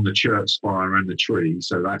leave it on the church spire and the tree,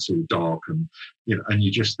 so that's all dark. And and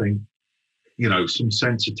you just think, some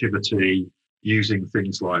sensitivity, using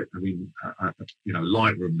things like,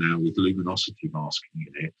 Lightroom now with luminosity masking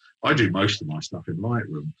in it. I do most of my stuff in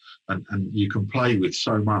Lightroom, and you can play with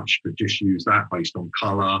so much to just use that based on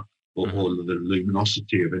color or the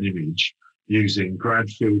luminosity of an image. Using grad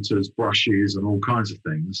filters, brushes, and all kinds of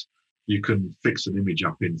things, you can fix an image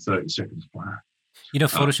up in 30 seconds flat.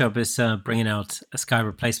 Photoshop is bringing out a sky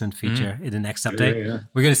replacement feature in the next update. Yeah.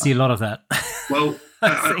 We're going to see a lot of that. Well,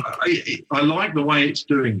 I like the way it's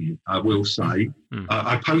doing it, I will say.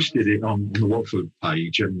 I posted it on the Watford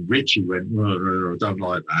page, and Richie went, I don't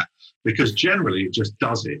like that, because generally it just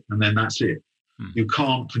does it, and then that's it. You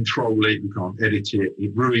can't control it, you can't edit it,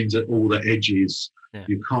 it ruins all the edges.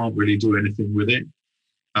 You can't really do anything with it.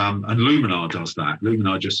 And Luminar does that.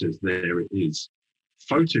 Luminar just says, there it is.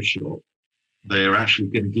 Photoshop, they're actually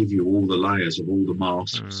going to give you all the layers of all the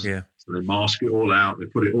masks. So they mask it all out, they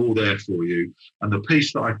put it all there for you. And the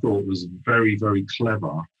piece that I thought was very, very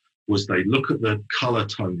clever was they look at the colour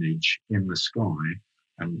tonage in the sky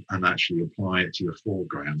and actually apply it to your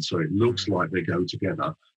foreground. So it looks like they go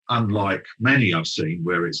together, unlike many I've seen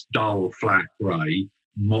where it's dull, flat grey,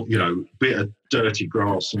 bit of dirty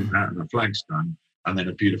grass and a flagstone, and then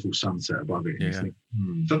a beautiful sunset above it. And you think,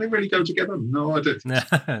 do they really go together? No, I don't.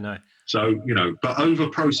 No. So, but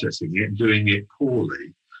over-processing it and doing it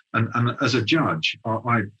poorly. And as a judge,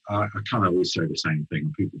 I kind of always say the same thing,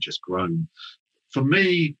 and people just groan. For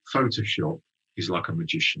me, Photoshop is like a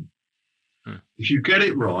magician. If you get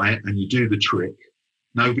it right and you do the trick,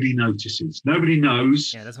 nobody notices. Nobody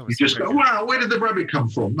knows. You just go, wow, where did the rabbit come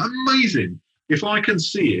from? Amazing. If I can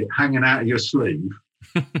see it hanging out of your sleeve,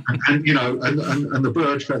 and the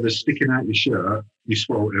bird feathers sticking out your shirt, you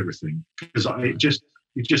spoil everything. Because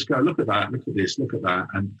you just go, look at that, look at this, look at that,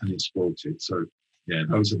 and it spoils it. So yeah,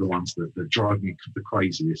 those are the ones that drive me the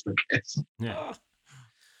craziest, I guess. Yeah.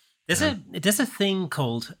 There's a thing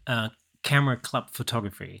called camera club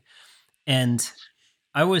photography, and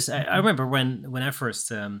I remember when I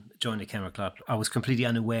first joined the camera club, I was completely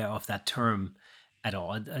unaware of that term at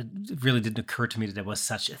all. It really didn't occur to me that there was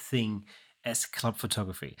such a thing as club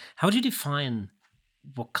photography. How do you define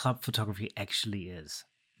what club photography actually is?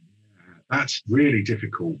 That's really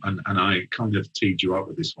difficult, and I kind of teed you up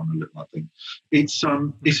with this one a little, I think. It's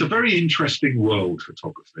a very interesting world,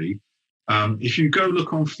 photography. If you go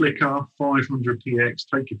look on Flickr, 500px,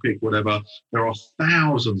 take your pick, whatever, there are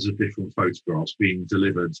thousands of different photographs being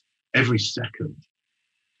delivered every second.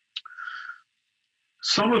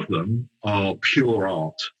 Some of them are pure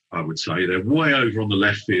art, I would say. They're way over on the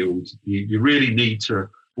left field. You really need to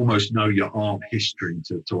almost know your art history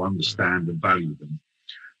to understand and value them.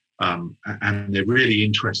 And they're really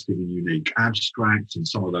interesting and unique, abstract and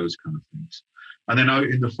some of those kind of things. And then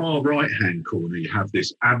in the far right-hand corner, you have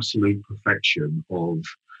this absolute perfection of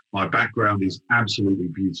My background is absolutely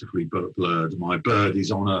beautifully blurred. My bird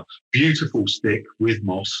is on a beautiful stick with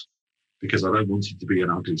moss, because I don't want it to be an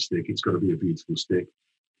ugly stick. It's got to be a beautiful stick.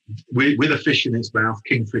 With a fish in its mouth.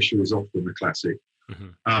 Kingfisher is often the classic.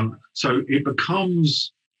 Mm-hmm. So it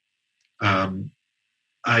becomes a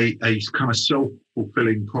kind of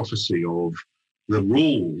self-fulfilling prophecy of the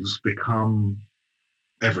rules become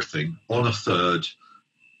everything. On a third,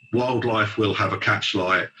 wildlife will have a catch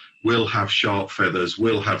light, will have sharp feathers,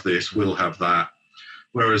 will have this, will have that.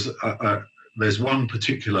 Whereas there's one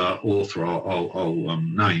particular author I'll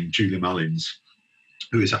name, Julie Mullins,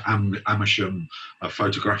 who is at Amersham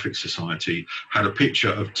Photographic Society, had a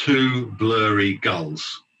picture of two blurry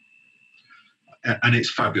gulls. And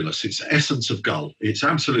it's fabulous. It's the essence of gull. It's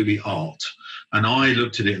absolutely art. And I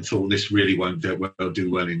looked at it and thought, this really won't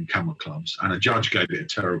do well in camera clubs. And a judge gave it a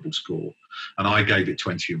terrible score. And I gave it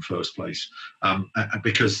 20 in first place.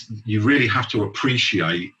 Because you really have to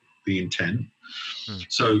appreciate the intent.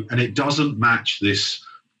 So, and it doesn't match this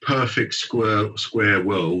perfect square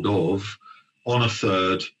world of on a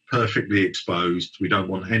third, perfectly exposed. We don't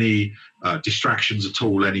want any distractions at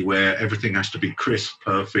all anywhere. Everything has to be crisp,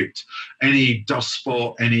 perfect. Any dust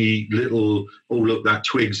spot, any little, oh, look, that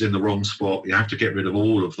twig's in the wrong spot. You have to get rid of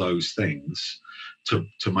all of those things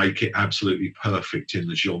to make it absolutely perfect in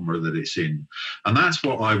the genre that it's in. And that's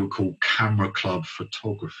what I would call camera club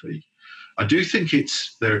photography. I do think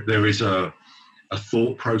there is a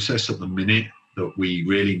thought process at the minute that we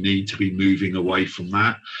really need to be moving away from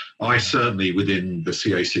that. I certainly, within the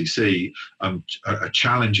CACC, are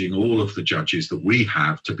challenging all of the judges that we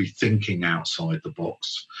have to be thinking outside the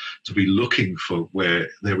box, to be looking for where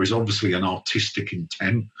there is obviously an artistic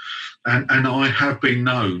intent. And I have been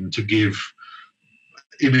known to give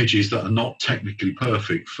images that are not technically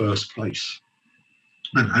perfect first place.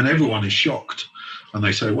 And everyone is shocked. And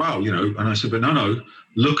they say, wow, and I said, but no,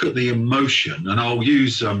 look at the emotion. And I'll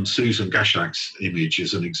use Susan Gashak's image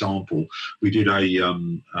as an example. We did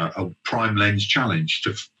a prime lens challenge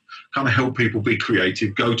to kind of help people be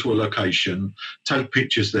creative, go to a location, take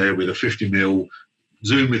pictures there with a 50mm,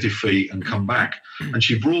 zoom with your feet and come back. And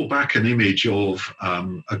she brought back an image of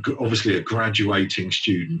obviously a graduating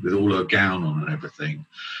student with all her gown on and everything.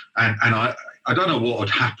 And I don't know what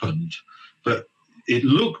had happened, but it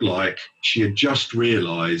looked like she had just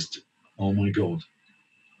realised, oh my God,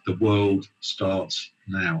 the world starts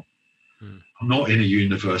now. I'm not in a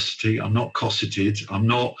university. I'm not cosseted. I'm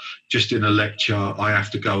not just in a lecture. I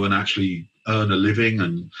have to go and actually earn a living.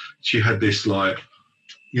 And she had this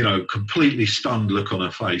completely stunned look on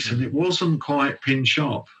her face. And it wasn't quite pin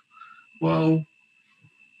sharp. Well,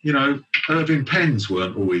 Irving pens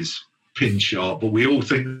weren't always pin sharp, but we all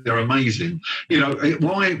think they're amazing.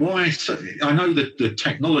 Why? I know that the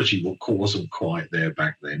technology wasn't quite there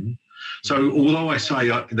back then. So although I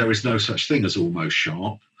say there is no such thing as almost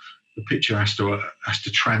sharp, the picture has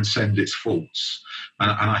to transcend its faults.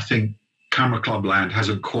 And I think Camera Club Land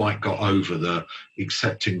hasn't quite got over the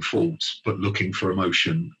accepting faults, but looking for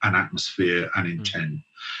emotion and atmosphere and intent.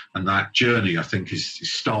 And that journey, I think, is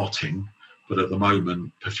starting. But at the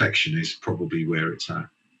moment, perfection is probably where it's at.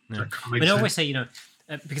 Yeah. I always say,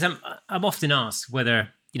 because I'm often asked whether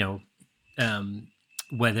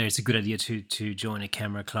whether it's a good idea to join a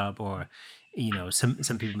camera club, or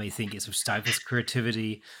some people may think it sort of stifles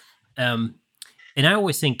creativity. And I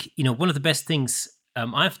always think one of the best things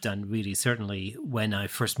I've done, really, certainly when I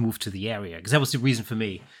first moved to the area, because that was the reason for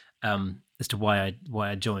me as to why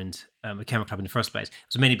I joined a camera club in the first place.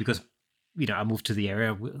 It was mainly because I moved to the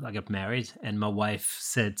area, I got married, and my wife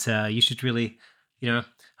said you should really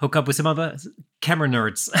hook up with some other camera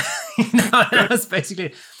nerds. That was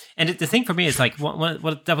basically. And the thing for me is that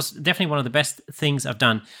was definitely one of the best things I've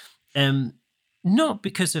done. Not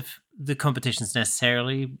because of the competitions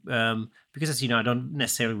necessarily, because as I don't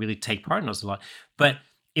necessarily really take part in those a lot, but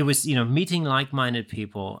it was meeting like-minded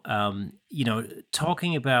people,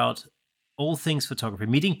 talking about all things photography,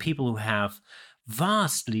 meeting people who have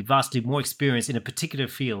vastly more experience in a particular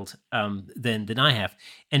field than I have,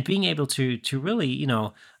 and being able to really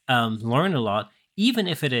learn a lot, even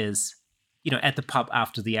if it is at the pub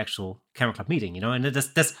after the actual camera club meeting. And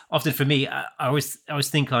that's often for me. I always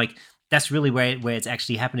think like that's really where it's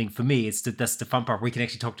actually happening for me. That's the fun part where you can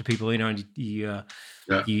actually talk to people, and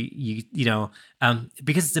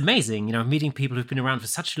because it's amazing, meeting people who've been around for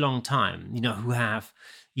such a long time, who have.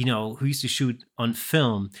 Who used to shoot on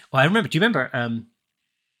film. Well, do you remember,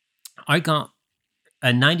 I got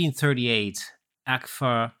a 1938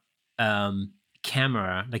 Agfa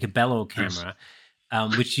camera, like a bellow camera,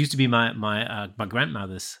 which used to be my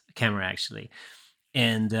grandmother's camera, actually.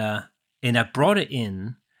 And I brought it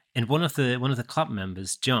in, and one of the club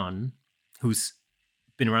members, John, who's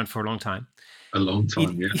been around for a long time. A long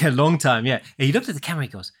time, yeah. Yeah, a long time, yeah. And he looked at the camera, he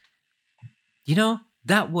goes,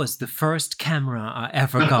 that was the first camera I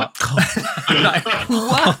ever got. I'm like,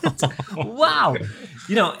 what? Wow.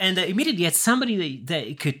 And immediately had somebody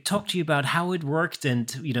that could talk to you about how it worked and,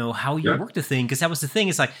 how you worked the thing. Because that was the thing.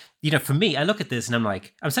 It's like, for me, I look at this and I'm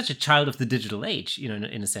like, I'm such a child of the digital age,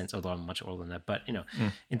 in a sense, although I'm much older than that. But,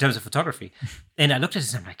 in terms of photography. And I looked at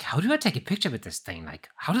this and I'm like, how do I take a picture with this thing? Like,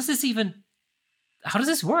 how does this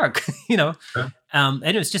work? And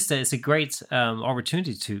it was just, it's a great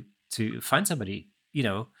opportunity to find somebody,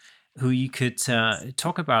 who you could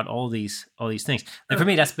talk about all these things. And for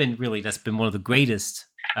me, that's been one of the greatest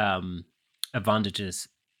advantages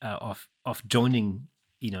of joining,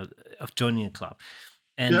 a club.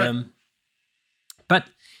 And but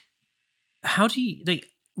how do you, like,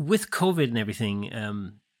 with COVID and everything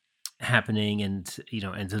happening, and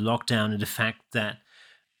and the lockdown, and the fact that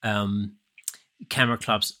camera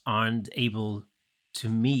clubs aren't able to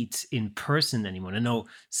meet in person anymore? I know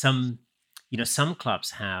some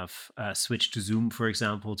clubs have switched to Zoom, for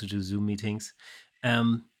example, to do Zoom meetings.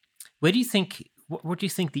 What do you think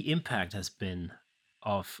the impact has been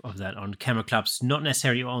of that on camera clubs? Not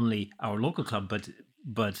necessarily only our local club,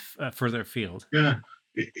 but further afield. Yeah,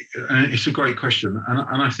 it's a great question,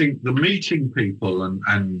 and I think the meeting people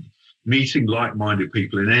and meeting like-minded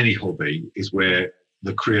people in any hobby is where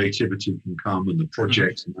the creativity can come, and the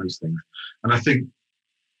projects and those things. And I think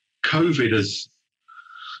COVID has,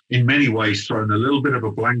 in many ways, thrown a little bit of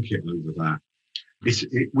a blanket over that.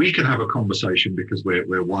 We can have a conversation because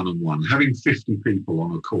we're one-on-one. Having 50 people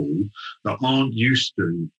on a call that aren't used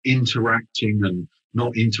to interacting and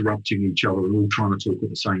not interrupting each other and all trying to talk at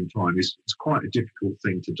the same time is quite a difficult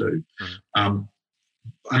thing to do. And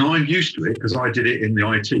I'm used to it because I did it in the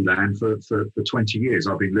IT land for 20 years.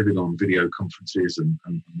 I've been living on video conferences and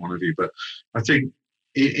what have you. But I think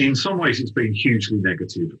in some ways it's been hugely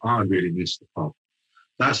negative. I really miss the pub.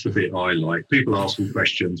 That's the bit I like. People ask me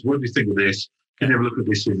questions. What do you think of this? Can you have a look at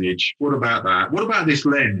this image? What about that? What about this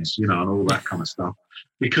lens? And all that kind of stuff.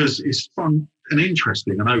 Because it's fun and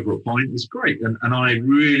interesting, and over a pint is great. And I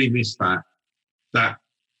really miss that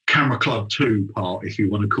Camera Club 2 part, if you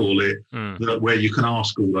want to call it, where you can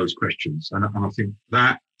ask all those questions. And I think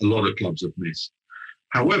that a lot of clubs have missed.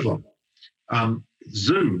 However,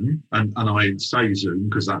 Zoom, and I say Zoom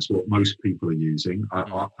because that's what most people are using.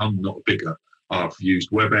 I'm not bigger. I've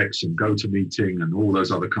used WebEx and GoToMeeting and all those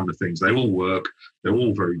other kind of things. They all work. They're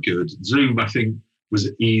all very good. Zoom, I think, was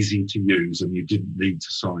easy to use and you didn't need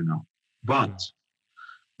to sign up. But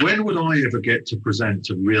when would I ever get to present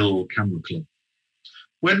a real camera club?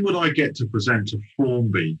 When would I get to present a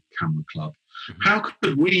Formby camera club? How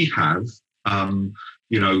could we have,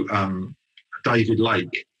 David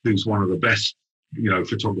Lake, who's one of the best,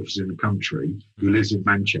 photographers in the country, who lives in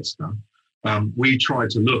Manchester? We tried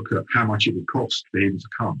to look at how much it would cost for him to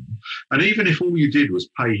come. And even if all you did was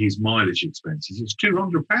pay his mileage expenses, it's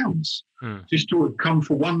 £200 just to come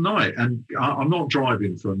for one night. And I'm not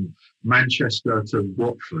driving from Manchester to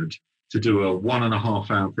Watford to do a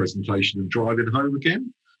 1.5 hour presentation and driving home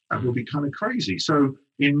again. That would be kind of crazy. So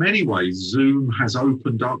in many ways, Zoom has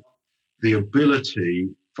opened up the ability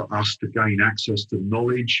for us to gain access to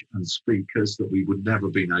knowledge and speakers that we would never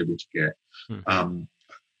been able to get.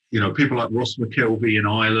 People like Ross McKelvey in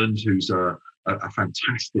Ireland, who's a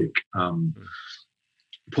fantastic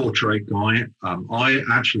portrait guy. I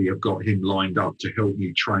actually have got him lined up to help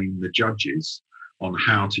me train the judges on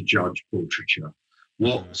how to judge portraiture,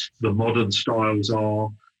 what the modern styles are,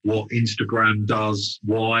 what Instagram does,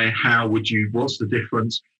 why, what's the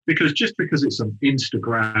difference? Because just because it's an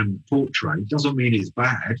Instagram portrait doesn't mean it's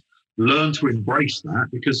bad. Learn to embrace that,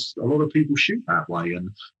 because a lot of people shoot that way, and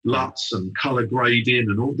LUTs and color grading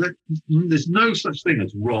and all that. There's no such thing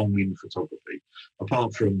as wrong in photography,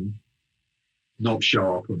 apart from not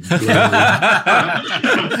sharp and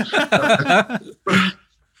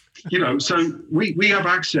so we have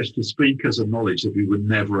access to speakers and knowledge that we would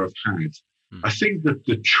never have had. I think that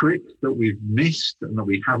the trick that we've missed and that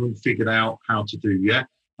we haven't figured out how to do yet,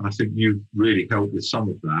 and I think you've really helped with some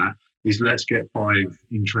of that, is let's get 5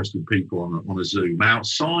 interested people on a Zoom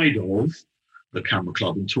outside of the camera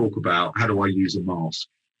club and talk about, how do I use a mask?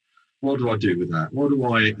 What do I do with that?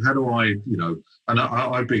 And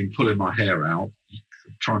I've been pulling my hair out,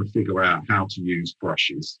 trying to figure out how to use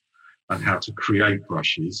brushes and how to create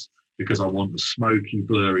brushes, because I want the smoky,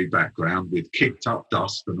 blurry background with kicked up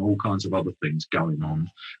dust and all kinds of other things going on.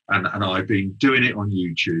 And I've been doing it on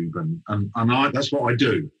YouTube, and that's what I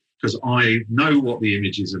do, because I know what the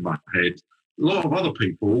image is in my head. A lot of other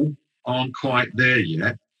people aren't quite there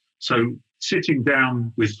yet. So sitting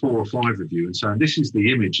down with 4 or 5 of you and saying, this is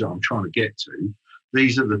the image that I'm trying to get to.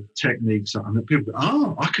 These are the techniques that, and people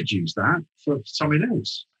go, I could use that for something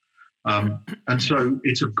else. And so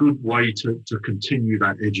it's a good way to continue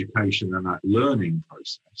that education and that learning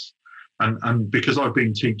process. And because I've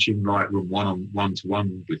been teaching Lightroom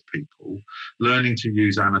one-to-one with people, learning to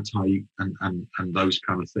use annotate and those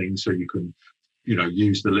kind of things, so you can,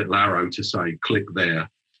 use the little arrow to say, click there,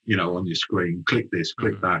 on your screen, click this,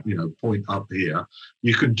 click that, point up here.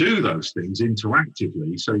 You can do those things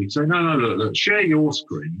interactively. So you say, no, look, share your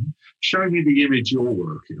screen, show me the image you're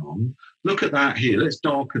working on. Look at that here. Let's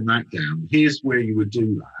darken that down. Here's where you would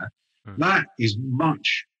do that. That is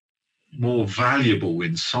much more valuable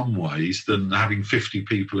in some ways than having 50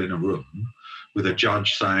 people in a room with a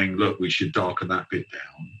judge saying, look, we should darken that bit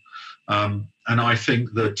down. And I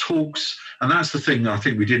think the talks, and that's the thing that I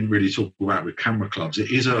think we didn't really talk about with camera clubs.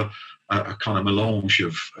 It is a kind of melange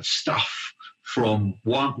of stuff from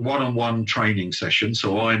one-on-one training session.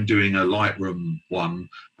 So I'm doing a Lightroom one,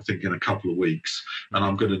 I think, in a couple of weeks. And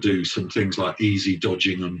I'm going to do some things like easy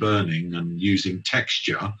dodging and burning and using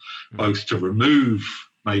texture, both to remove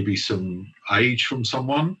maybe some age from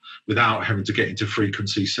someone without having to get into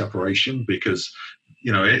frequency separation. Because,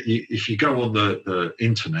 if you go on the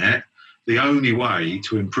internet, the only way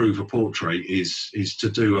to improve a portrait is to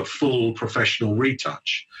do a full professional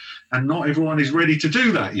retouch. And not everyone is ready to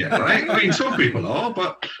do that yet, right? I mean, some people are,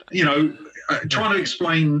 but, trying to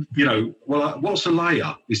explain, what's a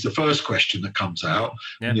layer is the first question that comes out.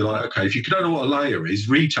 Yeah. And you're like, okay, if you don't know what a layer is,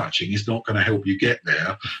 retouching is not going to help you get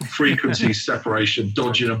there. Frequency separation,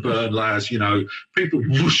 dodging and burn layers, people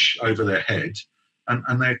whoosh over their head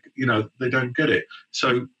and they don't get it.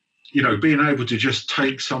 So, being able to just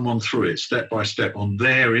take someone through it step by step on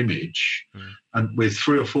their image and with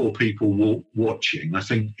 3 or 4 people watching, I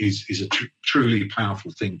think is a truly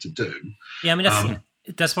powerful thing to do. Yeah, I mean,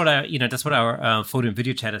 that's what our photo and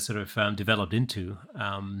video chat has sort of developed into.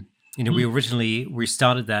 We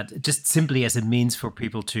started that just simply as a means for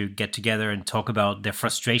people to get together and talk about their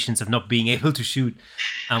frustrations of not being able to shoot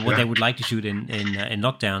what they would like to shoot in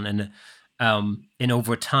lockdown. And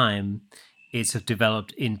over time, it's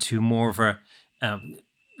developed into more of a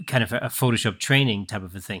kind of a Photoshop training type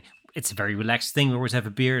of a thing. It's a very relaxed thing. We always have a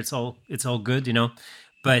beer. It's all good,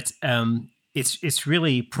 But it's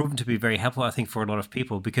really proven to be very helpful, I think, for a lot of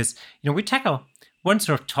people because we tackle one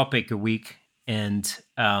sort of topic a week, and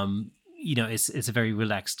it's a very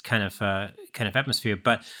relaxed kind of atmosphere.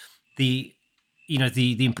 But the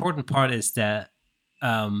important part is that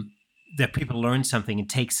people learn something and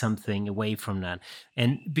take something away from that.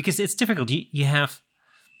 And because it's difficult, you have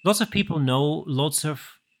lots of people know lots of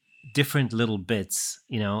different little bits,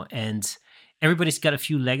 and everybody's got a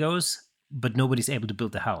few Legos, but nobody's able to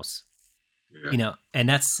build the house. Yeah. And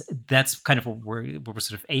that's kind of what we're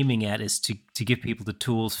sort of aiming at, is to give people the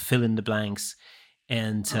tools, fill in the blanks,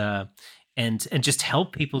 and just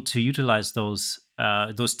help people to utilize those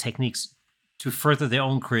techniques to further their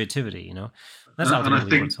own creativity. That's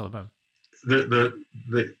ultimately what it's all about.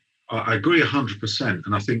 I agree 100%,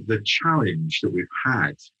 and I think the challenge that we've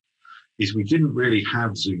had is we didn't really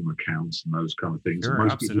have Zoom accounts and those kind of things. Sure,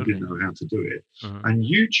 most absolutely. people didn't know how to do it. And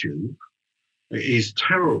YouTube is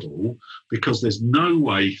terrible because there's no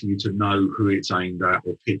way for you to know who it's aimed at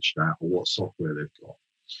or pitched at or what software they've got.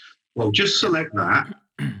 Well, just select that.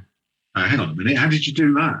 Hang on a minute. How did you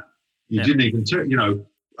do that? You didn't even,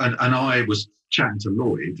 and I was chatting to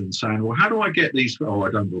Lloyd and saying, well, how do I get these? Oh,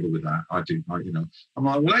 I don't bother with that. I do, I'm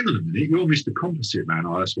like, well, hang on a minute. You're Mr. Composite Man.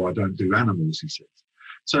 Oh, that's why I don't do animals, he says.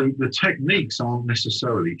 So the techniques aren't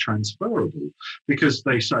necessarily transferable because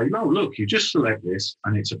they say, oh, look, you just select this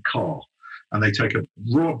and it's a car. And they take a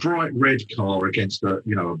bright red car against a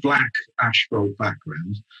black asphalt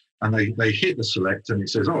background, and they hit the select and it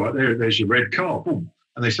says, all right, there's your red car. Boom.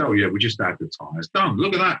 And they say, oh, yeah, we just add the tyres. Done.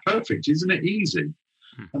 Look at that. Perfect. Isn't it easy?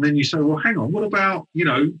 And then you say, well, hang on, what about,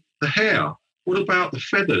 the hair? What about the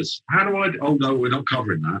feathers? How do I, oh, no, we're not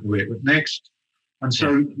covering that. We're next. And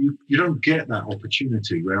so you don't get that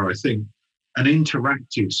opportunity where I think an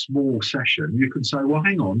interactive small session, you can say, well,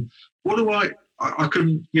 hang on, what do I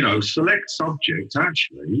can, select subject,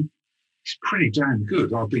 actually, it's pretty damn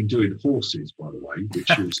good. I've been doing horses, by the way, which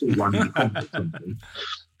you'll see one in the company.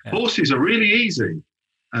 Horses are really easy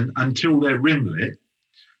until they're rimlet.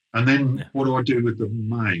 And then what do I do with the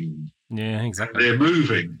mane? Yeah, exactly. They're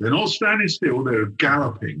moving. They're not standing still. They're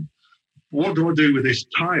galloping. What do I do with this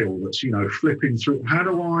tail that's, flipping through? How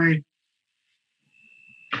do I...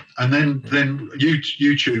 And then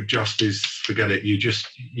YouTube just is, forget it.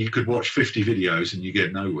 You could watch 50 videos and you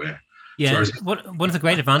get nowhere. Yeah, one of the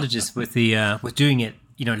great advantages with doing it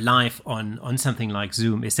live on something like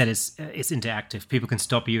Zoom is that it's interactive. People can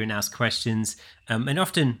stop you and ask questions, and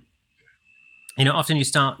often you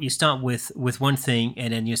start with one thing,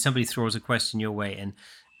 and then somebody throws a question your way,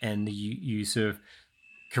 and you sort of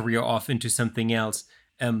career off into something else.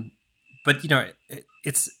 But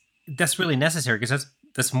that's really necessary, because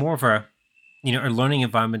that's more of a learning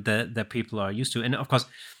environment that people are used to. And of course,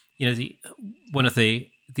 one of the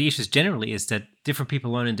issues generally is that different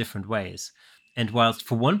people learn in different ways. And while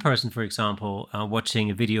for one person, for example, watching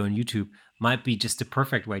a video on YouTube might be just the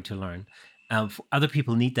perfect way to learn, for other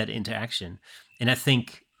people need that interaction. And I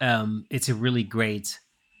think it's a really great,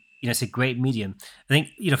 it's a great medium. I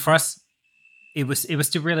think, for us, it was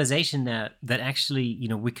the realization that actually,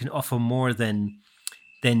 we can offer more than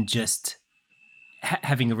just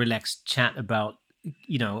having a relaxed chat about,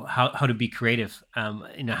 how to be creative,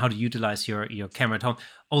 how to utilize your camera at home.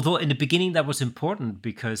 Although in the beginning that was important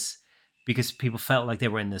because people felt like they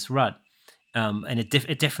were in this rut, and it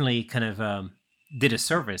definitely kind of did a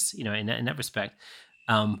service, in that respect.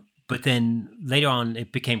 But then later on,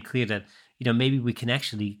 it became clear that maybe we can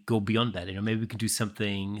actually go beyond that. Maybe we can do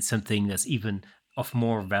something that's even of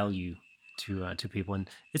more value to people. And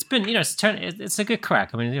it's been it's a good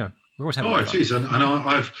crack. I mean, we're always having it is, and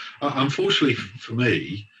I've unfortunately for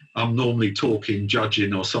me, I'm normally talking,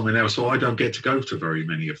 judging, or something else, so I don't get to go to very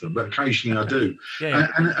many of them. But occasionally I do,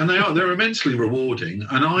 and they're immensely rewarding.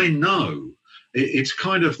 And I know it's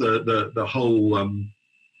kind of the whole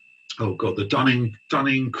the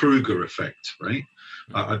Dunning-Kruger effect, right?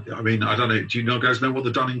 I mean, I don't know. Do you guys know what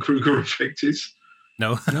the Dunning-Kruger effect is?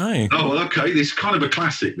 No. No. Oh, well, okay. This is kind of a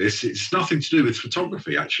classic. It's nothing to do with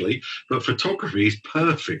photography, actually, but photography is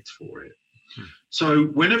perfect for it. So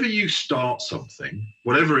whenever you start something,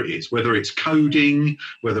 whatever it is, whether it's coding,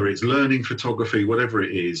 whether it's learning photography, whatever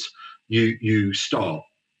it is, you start,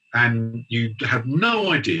 and you have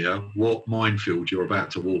no idea what minefield you're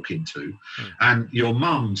about to walk into. And your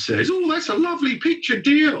mum says, "Oh, that's a lovely picture,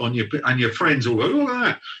 dear," and your friends all go, "Oh, look at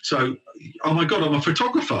that." So, "Oh my God, I'm a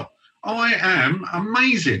photographer. I am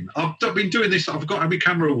amazing. I've been doing this. I've got every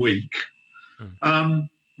camera a week.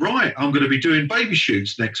 Right, I'm going to be doing baby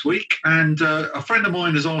shoots next week. And a friend of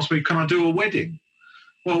mine has asked me, can I do a wedding?"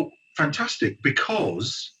 Well, fantastic,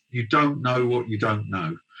 because you don't know what you don't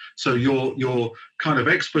know. So your kind of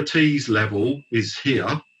expertise level is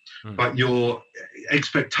here, but your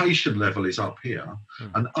expectation level is up here.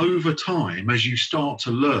 And over time, as you start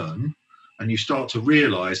to learn and you start to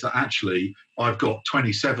realize that actually I've got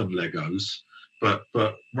 27 Legos, but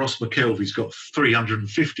Ross McKelvey's got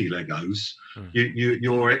 350 Legos,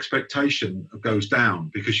 your expectation goes down,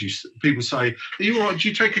 because people say, "Are you all right? Do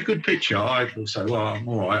you take a good picture?" I will say, "Well, I'm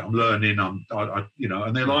all right. I'm learning. and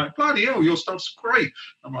they're like, "Bloody hell, your stuff's great."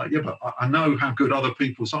 I'm like, "Yeah, but I know how good other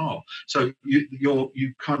people's are." So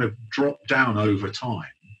you kind of drop down over time.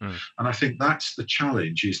 And I think that's the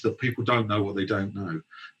challenge, is that people don't know what they don't know.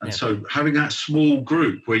 And so having that small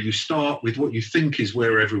group where you start with what you think is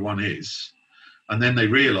where everyone is, and then they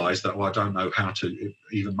realise that, well, I don't know how to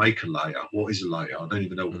even make a layer. What is a layer? I don't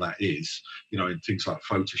even know what that is, in things like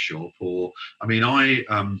Photoshop.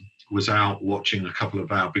 I was out watching a couple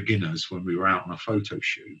of our beginners when we were out on a photo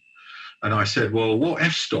shoot. And I said, "Well, what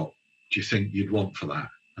f-stop do you think you'd want for that?"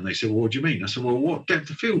 And they said, "Well, what do you mean?" I said, "Well, what depth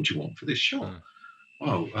of field do you want for this shot?"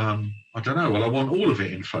 "Well, I don't know. Well, I want all of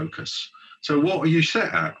it in focus." "So what are you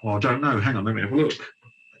set at?" "Well, I don't know. Hang on, let me have a look."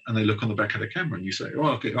 And they look on the back of the camera, and you say,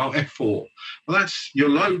 "Oh, okay, f4. Well, that's your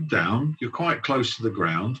load down. You're quite close to the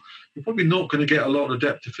ground. You're probably not going to get a lot of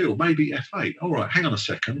depth of field. Maybe f8. All right, hang on a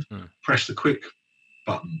second. Press the quick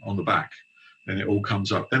button on the back. Then it all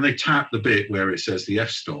comes up. Then they tap the bit where it says the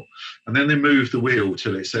f-stop. And then they move the wheel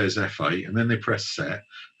till it says f8. And then they press set.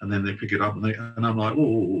 And then they pick it up. And I'm like,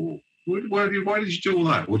 "Whoa, why did you do all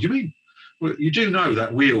that?" "What do you mean?" "Well, you do know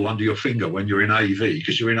that wheel under your finger when you're in AV,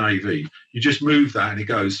 because you're in AV. You just move that and it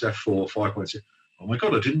goes f4, 5.6. "Oh my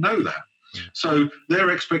God, I didn't know that." So their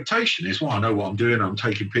expectation is, well, I know what I'm doing. I'm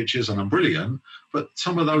taking pictures and I'm brilliant. But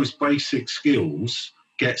some of those basic skills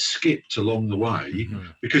get skipped along the way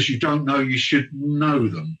because you don't know you should know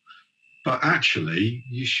them. But actually,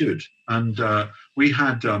 you should. And we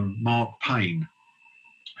had Mark Payne,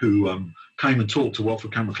 who came and talked to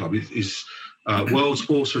Watford Camera Club. He's World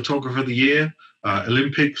Sports Photographer of the Year,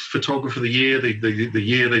 Olympics Photographer of the Year, the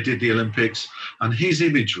year they did the Olympics. And his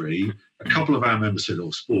imagery, a couple of our members said,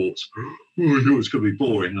 "Oh, sports, it's going to be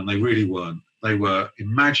boring," and they really weren't. They were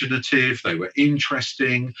imaginative, they were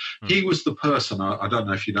interesting. He was the person, I don't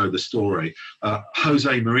know if you know the story,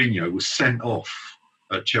 Jose Mourinho was sent off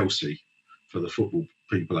at Chelsea, for the football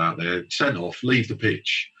people out there, sent off, leave the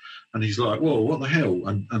pitch. And he's like, "Whoa, what the hell?"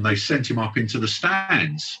 And they sent him up into the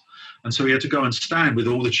stands. And so he had to go and stand with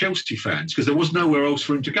all the Chelsea fans because there was nowhere else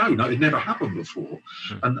for him to go. No, it never happened before.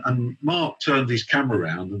 And Mark turned his camera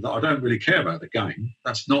around and I don't really care about the game.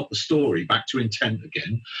 That's not the story. Back to intent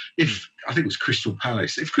again. If I think it was Crystal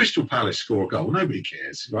Palace. If Crystal Palace score a goal, nobody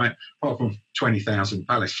cares, right? Apart from 20,000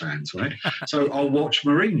 Palace fans, right? So I'll watch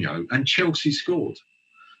Mourinho, and Chelsea scored.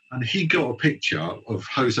 And he got a picture of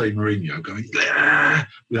Jose Mourinho going,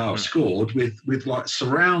 scored with like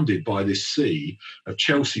surrounded by this sea of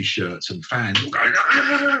Chelsea shirts and fans all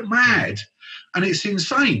going mad. And it's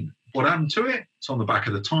insane. What happened to it? It's on the back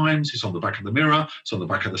of the Times, it's on the back of the Mirror, it's on the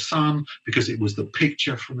back of the Sun, because it was the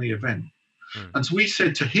picture from the event. And so we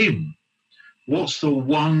said to him, what's the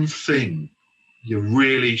one thing you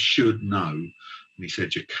really should know? And he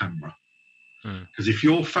said, your camera. Because if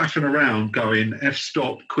you're faffing around going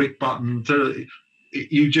f-stop, quick button,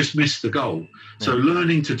 you just miss the goal. So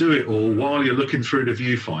learning to do it all while you're looking through the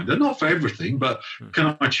viewfinder, not for everything, but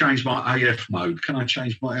can I change my AF mode? Can I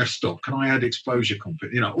change my f-stop? Can I add exposure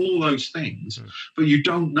component? All those things. But you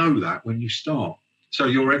don't know that when you start. So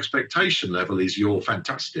your expectation level is you're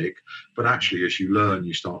fantastic, but actually as you learn,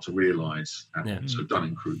 you start to realise. So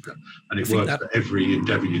Dunning-Kruger. And it works for every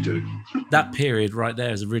endeavour you do. That period right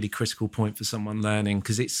there is a really critical point for someone learning,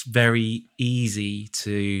 because it's very easy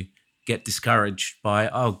to get discouraged by,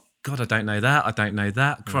 oh, God, I don't know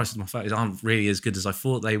that. Christ, my photos aren't really as good as I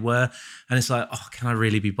thought they were. And it's like, oh, can I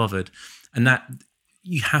really be bothered? And that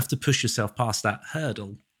you have to push yourself past that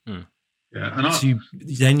hurdle. Yeah, and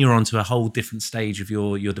then you're onto a whole different stage of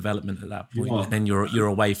your development at that point. And then you're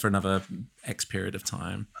away for another X period of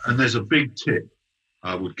time. And there's a big tip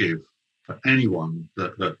I would give for anyone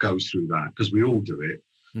that goes through that, because we all do it.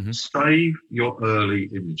 Save your early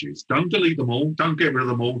images. Don't delete them all. Don't get rid of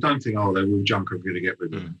them all. Don't think, oh, they're all junk, I'm going to get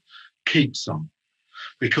rid of them. Keep some.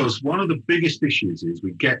 Because one of the biggest issues is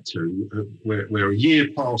we get to we're a year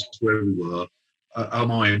past where we were.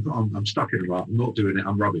 I'm stuck in a rut. I'm not doing it.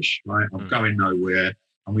 I'm rubbish, right? I'm going nowhere.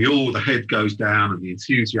 And the head goes down and the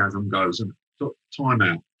enthusiasm goes. And time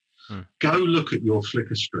out. Go look at your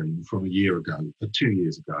Flickr stream from a year ago, or 2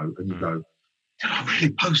 years ago, and you go, did I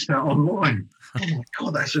really post that online? Oh my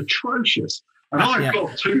God, that's atrocious. And I've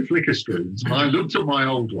got 2 Flickr streams, and I looked at my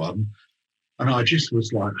old one, and I just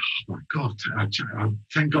was like, oh my God,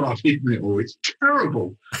 thank God I've hidden it all. It's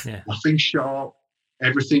terrible. Nothing's sharp.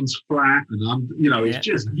 Everything's flat, and it's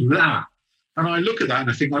just that. And I look at that and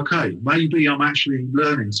I think, okay, maybe I'm actually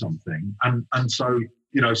learning something. And so,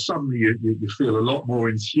 suddenly you feel a lot more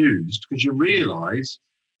enthused because you realise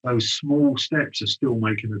those small steps are still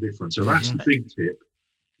making a difference. So that's the big tip.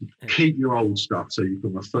 Keep your old stuff so you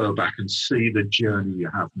can refer back and see the journey you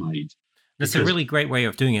have made. That's a really great way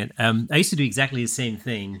of doing it. I used to do exactly the same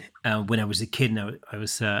thing when I was a kid. And I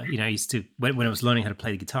was, I used to, when I was learning how to play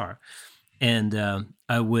the guitar. And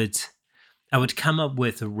I would come up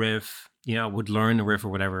with a riff, I would learn a riff or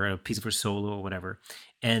whatever, a piece of a solo or whatever,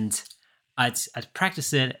 and I'd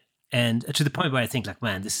practice it, and to the point where I think like,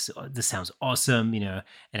 man, this sounds awesome, and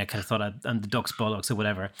I kind of thought I'm the Doc's bollocks or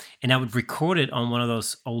whatever, and I would record it on one of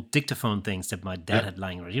those old dictaphone things that my dad had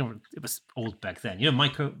lying around. It was old back then.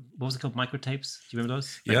 What was it called? Microtapes? Do you remember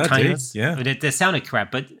those? Yeah, I do. Yeah, they sounded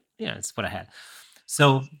crap, but it's what I had.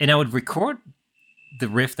 So, and I would record the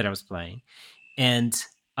riff that I was playing, and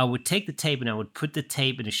I would take the tape and I would put the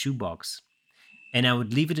tape in a shoebox, and I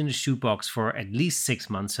would leave it in the shoebox for at least 6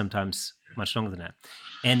 months, sometimes much longer than that.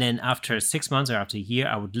 And then after 6 months or after a year,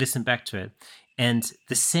 I would listen back to it, and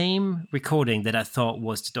the same recording that I thought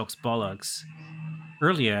was the Doc's bollocks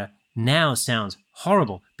earlier now sounds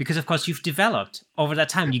horrible, because of course you've developed over that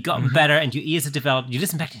time. You've gotten better, and your ears have developed. You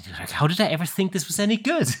listen back and you're like, how did I ever think this was any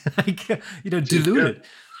good? Diluted.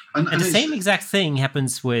 And the same exact thing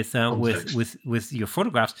happens with your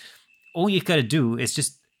photographs. All you've got to do is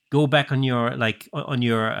just go back on your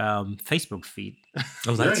Facebook feed.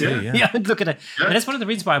 Oh, that too, yeah. Yeah, look at it. Yeah. And that's one of the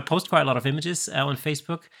reasons why I post quite a lot of images on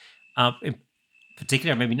Facebook, in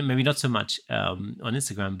particular. Maybe not so much on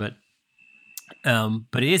Instagram, but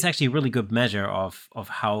it is actually a really good measure of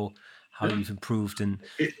how you've improved. And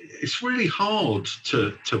it's really hard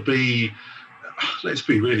to be. Let's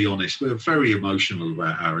be really honest, we're very emotional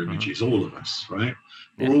about our images, all of us, right?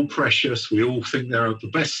 We're all precious. We all think they're the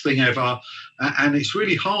best thing ever. And it's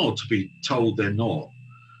really hard to be told they're not.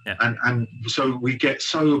 Yeah. And so we get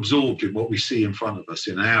so absorbed in what we see in front of us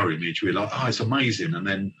in our image. We're like, oh, it's amazing. And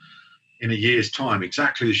then in a year's time,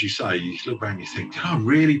 exactly as you say, you look back and you think, did I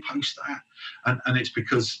really post that? And it's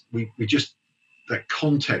because we just, that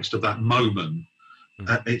context of that moment,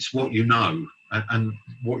 it's what you know. And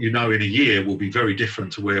what you know in a year will be very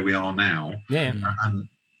different to where we are now. Yeah. And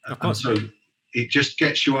Of course. And so it just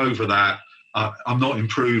gets you over that. I'm not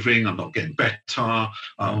improving. I'm not getting better.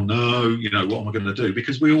 Oh no, what am I going to do?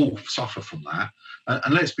 Because we all suffer from that.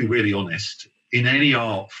 And let's be really honest. In any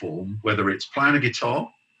art form, whether it's playing a guitar,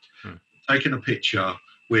 taking a picture,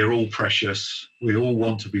 we're all precious. We all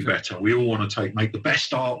want to be better. We all want to make the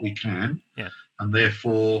best art we can. Yeah. And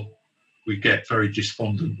therefore, we get very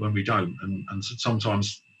despondent when we don't. And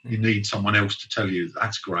sometimes you need someone else to tell you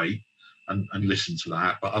that's great. And listen to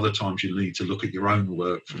that. But other times you need to look at your own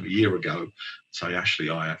work from a year ago and say, actually,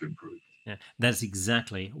 I have improved. Yeah, that's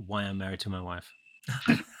exactly why I'm married to my wife.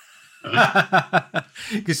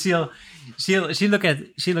 Because she'll look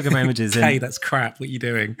at my images. Hey, that's crap. What are you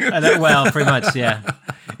doing? Well, pretty much, yeah.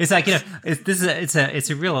 It's like it's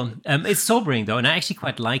a real. It's sobering though, and I actually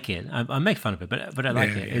quite like it. I make fun of it, but I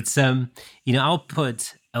like it. Yeah. It's I'll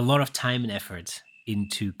put a lot of time and effort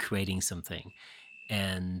into creating something,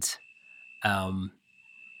 and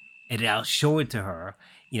I'll show it to her,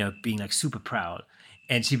 being like super proud,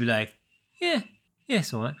 and she'd be like, yeah,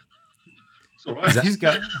 it's all right. It's all right.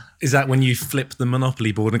 Is that when you flip the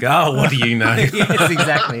Monopoly board and go, oh, what do you know? Yes,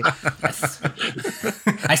 exactly.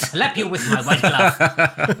 I slap you with my white glove.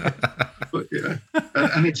 But, yeah,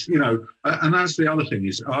 and it's and that's the other thing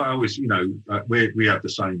is I always we have the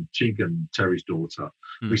same. Chig and Terry's daughter.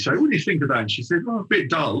 We say, what do you think of that? And she said, a bit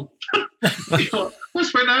dull. I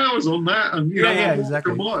spent hours on that, and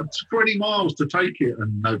exactly. 20 miles to take it,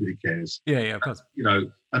 and nobody cares. Yeah, of course.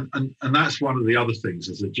 And that's one of the other things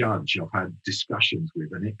as a judge I've had discussions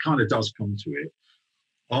with, and it kind of does come to it.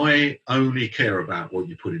 I only care about what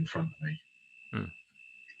you put in front of me.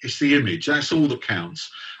 It's the image. That's all that counts.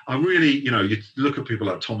 I really, you look at people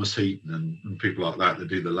like Thomas Heaton and people like that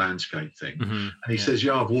do the landscape thing. Mm-hmm. And he says,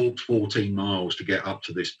 I've walked 14 miles to get up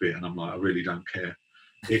to this bit. And I'm like, I really don't care.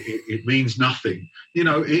 It means nothing.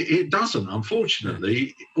 It doesn't,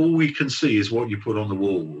 unfortunately. All we can see is what you put on the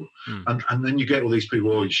wall. And then you get all these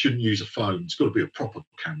people, you shouldn't use a phone. It's got to be a proper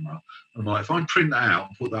camera. I'm like, if I print that out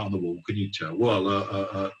and put that on the wall, can you tell?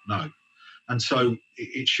 Well, no. And so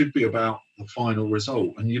it should be about the final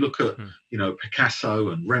result. And you look at, Picasso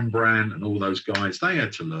and Rembrandt and all those guys, they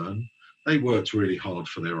had to learn. They worked really hard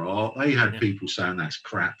for their art. They had people saying that's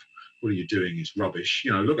crap. What are you doing is rubbish.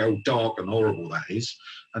 Look how dark and horrible that is.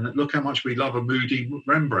 And look how much we love a moody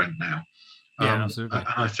Rembrandt now. Yeah, absolutely. And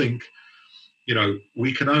I think,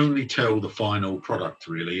 we can only tell the final product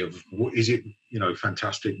really of what is it,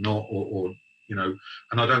 fantastic, not, or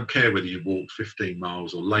and I don't care whether you walked 15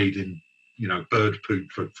 miles or laid in, bird poop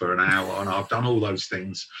for an hour. And I've done all those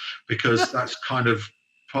things because that's kind of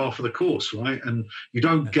par for the course, right? And you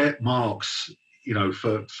don't get marks,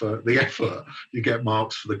 for the effort. You get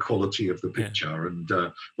marks for the quality of the picture. And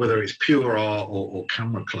whether it's pure art or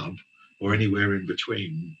camera club or anywhere in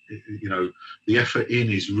between, the effort in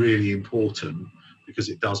is really important because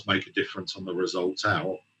it does make a difference on the results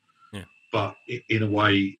out. Yeah. But in a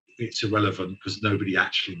way, it's irrelevant because nobody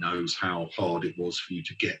actually knows how hard it was for you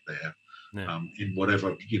to get there. Yeah. In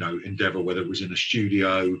whatever endeavor, whether it was in a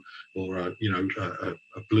studio or a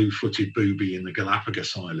blue-footed booby in the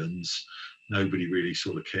Galapagos Islands, nobody really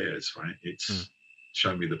sort of cares, right? It's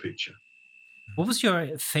show me the picture. What was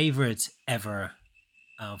your favorite ever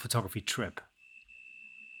photography trip?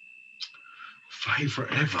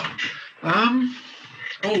 Favorite ever?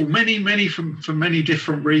 Many for many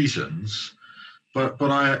different reasons, but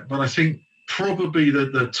I think probably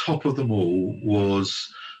the top of them all was.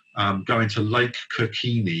 Going to Lake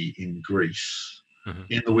Kirkini in Greece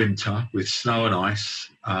in the winter with snow and ice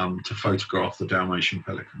to photograph the Dalmatian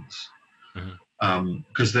pelicans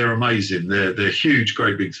because they're amazing. They're huge,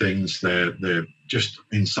 great big things. They're just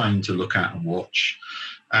insane to look at and watch.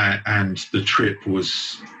 And the trip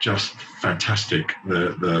was just fantastic.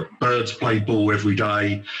 The birds played ball every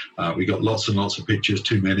day. We got lots and lots of pictures,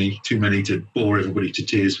 too many to bore everybody to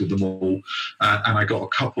tears with them all. And I got a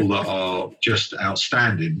couple that are just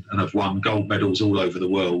outstanding and have won gold medals all over the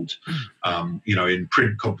world, in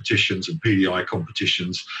print competitions and PDI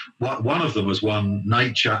competitions. One of them has won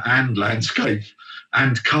nature and landscape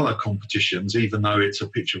and colour competitions, even though it's a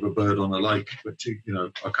picture of a bird on a lake. But,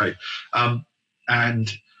 okay.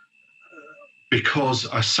 And because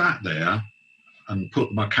I sat there and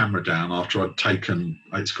put my camera down after I'd taken,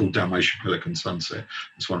 it's called Dalmatian Pelican Sunset.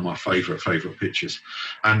 It's one of my favourite pictures.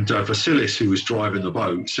 And Vasilis, who was driving the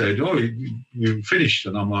boat, said, you finished?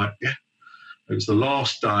 And I'm like, yeah. It was the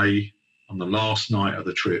last day on the last night of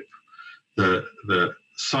the trip. The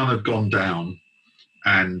sun had gone down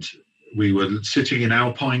and we were sitting in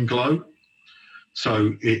alpine glow.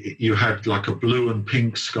 So you had like a blue and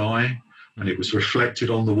pink sky, and it was reflected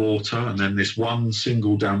on the water, and then this one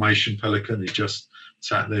single Dalmatian pelican is just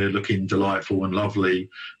sat there looking delightful and lovely,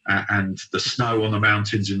 and the snow on the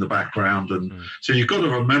mountains in the background. And so you've got to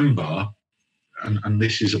remember, and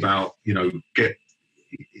this is about, get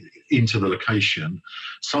into the location.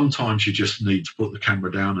 Sometimes you just need to put the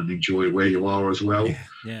camera down and enjoy where you are as well.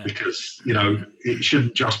 Yeah. Because, it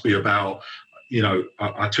shouldn't just be about,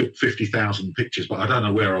 I took 50,000 pictures, but I don't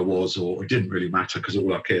know where I was, or it didn't really matter because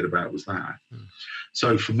all I cared about was that.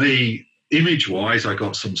 So for me, image-wise, I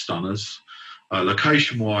got some stunners.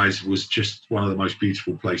 Location-wise was just one of the most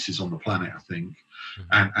beautiful places on the planet, I think.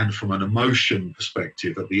 And from an emotion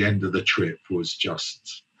perspective, at the end of the trip was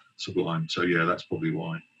just sublime. So yeah, that's probably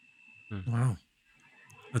why. Wow.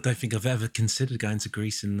 I don't think I've ever considered going to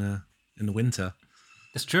Greece in the winter.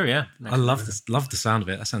 That's true, yeah. I love the sound of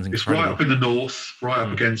it. That sounds incredible. It's right up in the north, right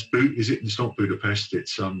up against it's not Budapest,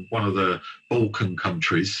 it's one of the Balkan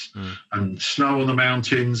countries, and snow on the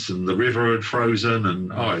mountains, and the river had frozen,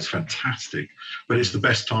 and it's fantastic. But it's the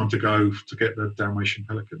best time to go to get the Dalmatian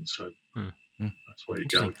pelicans, so that's where you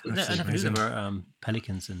go. I never knew there were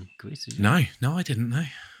pelicans in Greece. No, I didn't know.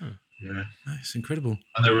 Yeah, no, it's incredible.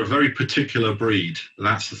 And they're a very particular breed.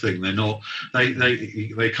 That's the thing. They're not. They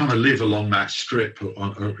kind of live along that strip.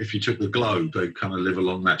 Or if you took the globe, they kind of live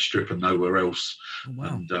along that strip and nowhere else. Oh,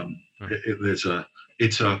 wow. And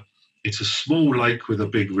it's a small lake with a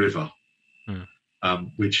big river,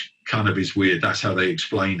 which kind of is weird. That's how they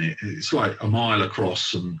explain it. It's like a mile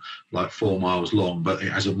across and like 4 miles long, but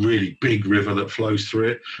it has a really big river that flows through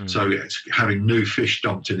it. So it's having new fish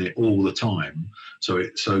dumped in it all the time. So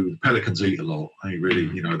the pelicans eat a lot. They really,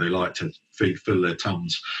 they like to fill their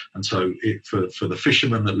tums. And so for the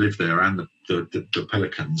fishermen that live there and the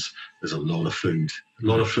pelicans, there's a lot of food. A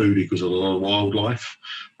lot of food equals a lot of wildlife.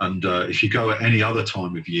 And if you go at any other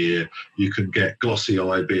time of year, you can get glossy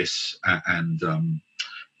ibis and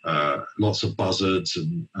lots of buzzards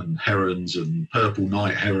and herons and purple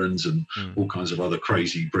night herons and all kinds of other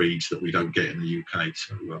crazy breeds that we don't get in the UK.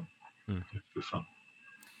 So it's good fun.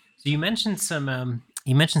 So you mentioned some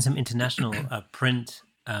international print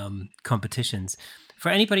competitions. For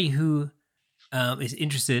anybody who is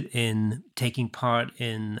interested in taking part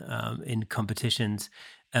in competitions,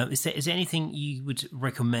 is there anything you would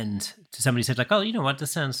recommend to somebody who said like, oh, you know what,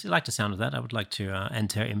 I like the sound of that. I would like to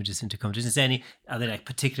enter images into competitions. Are there like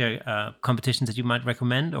particular competitions that you might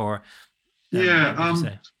recommend, or? So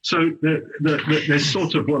there's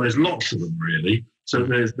sort of, there's lots of them really. So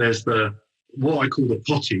there's what I call the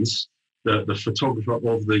potties, the photographer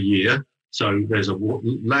of the year. So there's a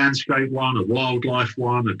landscape one, a wildlife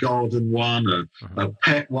one, a garden one, a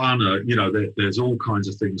pet one. There's all kinds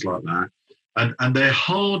of things like that. And they're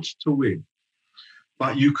hard to win,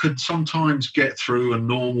 but you could sometimes get through, and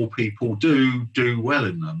normal people do well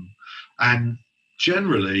in them. And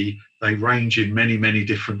generally, they range in many, many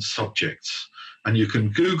different subjects. And you can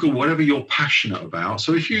Google whatever you're passionate about.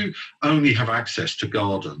 So if you only have access to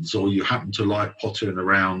gardens, or you happen to like pottering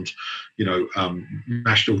around,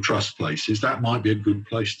 National Trust places, that might be a good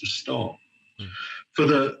place to start.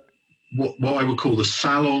 For what I would call the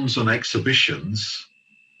salons and exhibitions,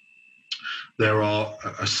 there are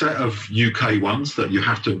a set of UK ones that you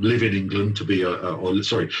have to live in England to be,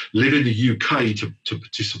 live in the UK to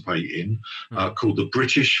participate in, called the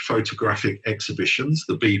British Photographic Exhibitions,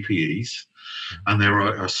 the BPEs. And there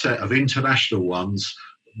are a set of international ones,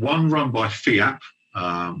 one run by FIAP,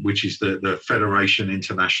 which is the Fédération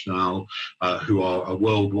Internationale, who are a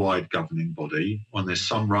worldwide governing body, and there's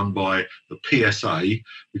some run by the PSA,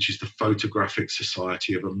 which is the Photographic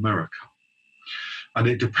Society of America. And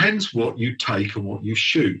it depends what you take and what you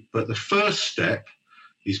shoot. But the first step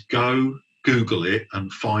is go Google it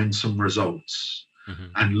and find some results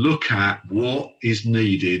and look at what is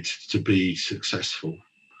needed to be successful.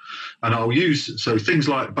 And I'll use, things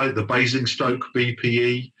like the Basingstoke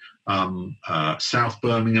BPE, South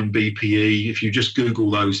Birmingham BPE. If you just Google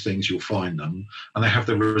those things, you'll find them. And they have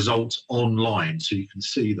the results online so you can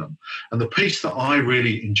see them. And the piece that I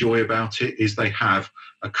really enjoy about it is they have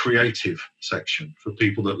a creative section for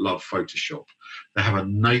people that love Photoshop. They have a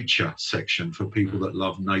nature section for people that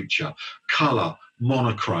love nature, colour,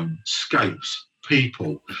 monochrome, scapes,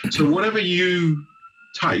 people. So whatever you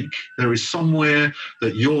take, there is somewhere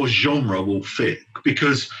that your genre will fit,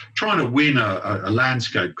 because trying to win a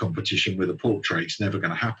landscape competition with a portrait is never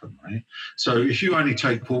going to happen, right? So if you only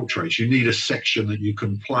take portraits, you need a section that you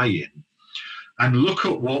can play in and look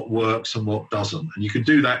at what works and what doesn't. And you can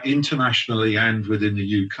do that internationally and within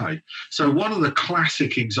the UK. So one of the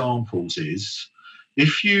classic examples is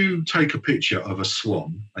if you take a picture of a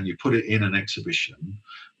swan and you put it in an exhibition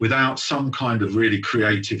without some kind of really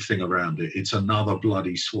creative thing around it, it's another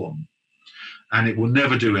bloody swan. And it will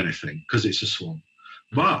never do anything because it's a swan.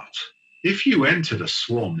 But if you entered a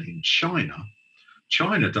swan in China,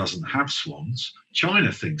 China doesn't have swans.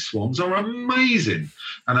 China thinks swans are amazing.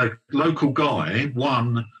 And a local guy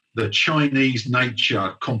won the Chinese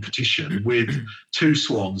nature competition with 2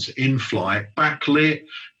 swans in flight, backlit,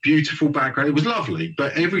 beautiful background. It was lovely.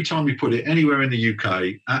 But every time you put it anywhere in the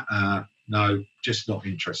UK, no, just not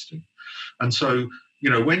interesting. And so,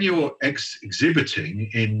 when you're exhibiting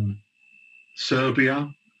in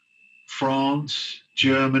Serbia, France,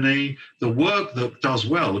 Germany, the work that does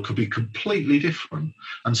well could be completely different.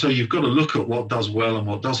 And so you've got to look at what does well and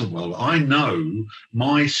what doesn't well. I know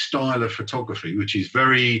my style of photography, which is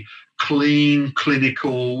very clean,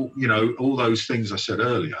 clinical, all those things I said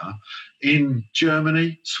earlier, in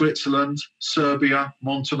Germany, Switzerland, Serbia,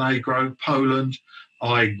 Montenegro, Poland,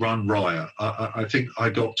 I run riot. I think I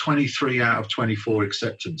got 23 out of 24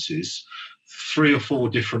 acceptances, 3 or 4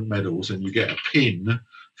 different medals, and you get a pin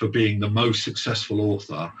for being the most successful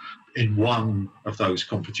author in one of those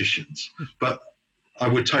competitions. But I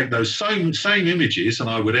would take those same images and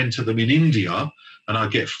I would enter them in India, and I'd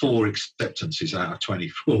get 4 acceptances out of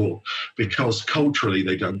 24 because culturally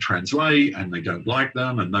they don't translate and they don't like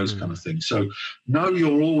them and those kind of things. So know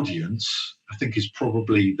your audience, I think, is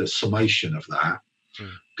probably the summation of that.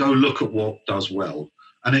 Go look at what does well.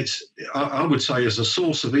 And I would say, as a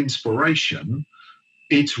source of inspiration,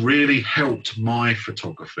 it's really helped my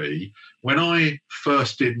photography. When I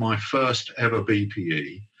first did my first ever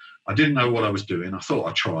BPE, I didn't know what I was doing. I thought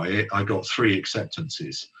I'd try it. I got 3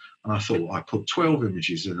 acceptances. And I thought, I put 12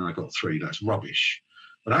 images in and I got 3. That's rubbish.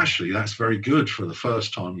 But actually, that's very good for the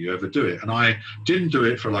first time you ever do it. And I didn't do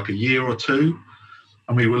it for like a year or 2.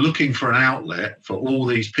 And we were looking for an outlet for all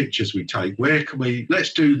these pictures we take. Where can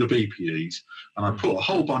let's do the BPEs. And I put a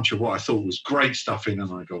whole bunch of what I thought was great stuff in,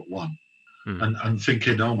 and I got 1. And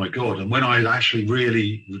thinking, oh my God. And when I actually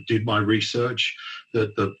really did my research,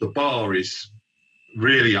 the bar is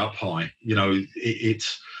really up high.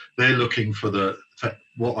 They're looking for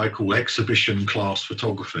what I call exhibition class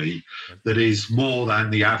photography that is more than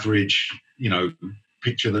the average,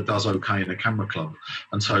 picture that does okay in a camera club.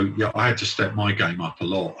 And so, I had to step my game up a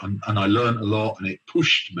lot, and I learned a lot, and it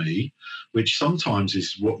pushed me, which sometimes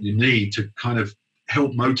is what you need to kind of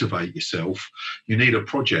help motivate yourself. You need a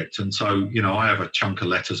project. And so, I have a chunk of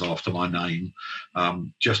letters after my name,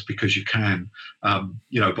 just because you can,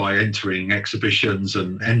 by entering exhibitions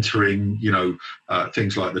and entering,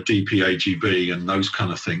 things like the DPAGB and those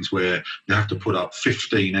kind of things, where you have to put up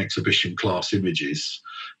 15 exhibition class images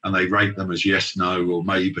and they rate them as yes, no, or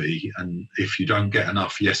maybe. And if you don't get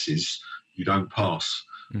enough yeses, you don't pass.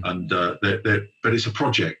 And but it's a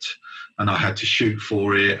project. And I had to shoot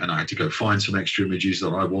for it, and I had to go find some extra images that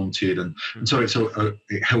I wanted. And so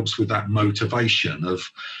it helps with that motivation of,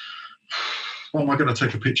 what am I going to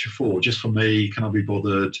take a picture for? Just for me? Can I be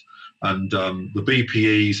bothered? And the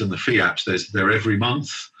BPEs and the FIAPs, they're every month.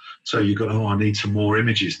 So you've got, I need some more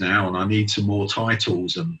images now, and I need some more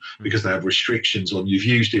titles. And because they have restrictions on, you've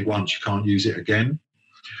used it once, you can't use it again.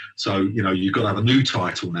 So, you've got to have a new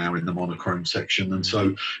title now in the monochrome section. And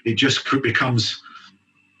so it just becomes,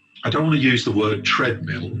 I don't want to use the word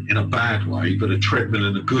treadmill in a bad way, but a treadmill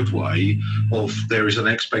in a good way, of there is an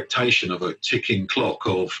expectation of a ticking clock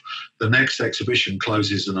of the next exhibition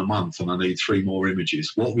closes in a month and I need 3 more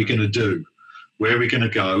images. What are we going to do? Where are we going to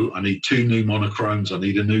go? I need 2 new monochromes. I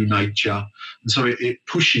need a new nature. And so it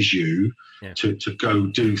pushes you to go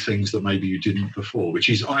do things that maybe you didn't before, which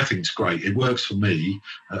is, I think, is great. It works for me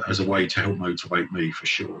as a way to help motivate me, for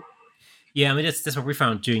sure. Yeah, I mean, that's what we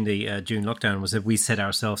found during lockdown, was that we set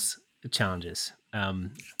ourselves challenges.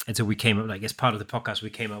 And so we came up, like, as part of the podcast, we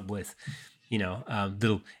came up with, our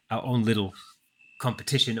own little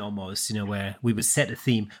competition almost, where we would set a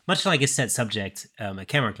theme, much like a set subject, a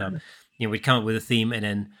camera club. We'd come up with a theme, and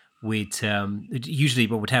then we'd usually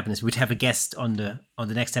what would happen is we'd have a guest on the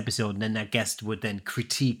next episode, and then that guest would then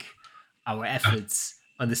critique our efforts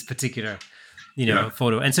on this particular,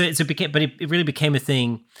 photo. And so it became, but it really became a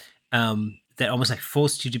thing that almost like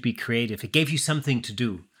forced you to be creative. It gave you something to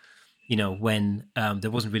do, when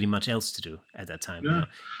there wasn't really much else to do at that time. Yeah.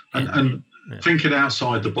 And thinking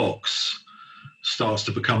outside the box starts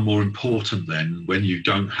to become more important then, when you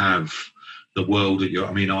don't have the world at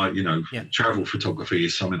your, travel photography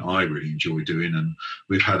is something I really enjoy doing. And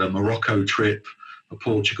we've had a Morocco trip, a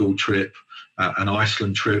Portugal trip, an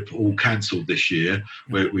Iceland trip, all cancelled this year.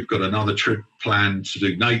 We've got another trip planned to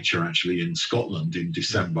do nature, actually, in Scotland in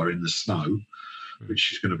December in the snow,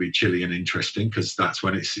 which is going to be chilly and interesting, because that's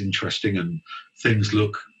when it's interesting and things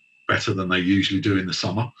look better than they usually do in the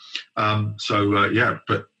summer.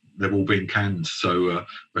 But they've all been canned. So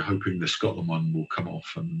we're hoping the Scotland one will come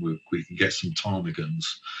off, and we can get some ptarmigans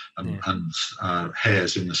and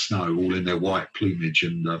hares in the snow, all in their white plumage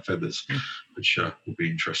and feathers, which will be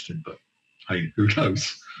interesting. But hey, who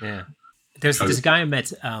knows? Yeah, there's a guy I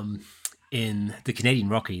met in the Canadian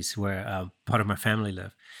Rockies, where part of my family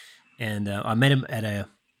live, and I met him at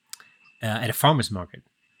a farmer's market.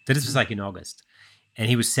 So this was like in August, and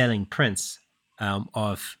he was selling prints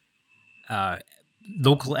of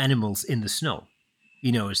local animals in the snow.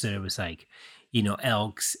 So there was like,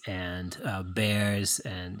 elks and bears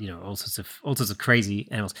and all sorts of crazy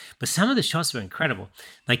animals. But some of the shots were incredible.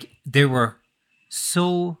 Like they were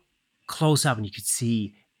so close up, and you could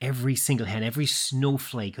see every single hand, every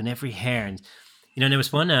snowflake on every hair. And there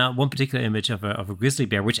was one particular image of a grizzly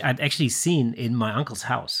bear, which I'd actually seen in my uncle's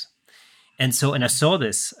house. And I saw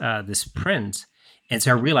this print, and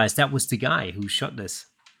so I realized that was the guy who shot this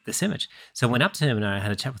image. So I went up to him and I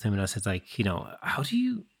had a chat with him, and I said, like, how do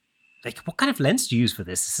you, like, what kind of lens do you use for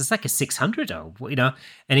this? Is this like a 600 or,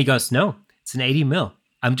 And he goes, no, it's an 80 mil.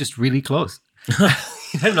 I'm just really close.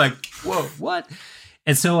 I'm like, whoa, what?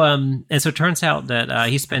 And so it turns out that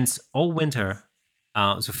he spends all winter,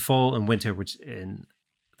 so fall and winter, which in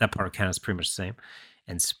that part of Canada is pretty much the same,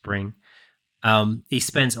 and spring. He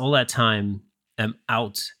spends all that time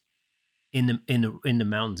out in the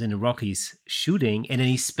mountains, in the Rockies, shooting, and then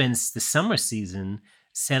he spends the summer season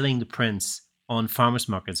selling the prints on farmers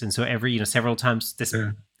markets. And so every several times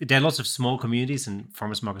there are lots of small communities and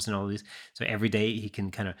farmers markets and all of these. So every day he can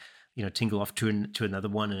kind of tingle off to another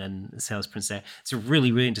one and then sell his prints there. It's a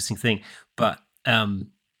really, really interesting thing. But the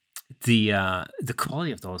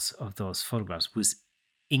quality of those photographs was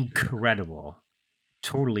incredible.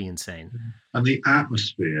 Totally insane. And the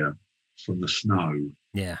atmosphere from the snow,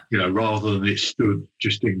 rather than it stood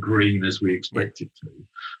just in green as we expect it to.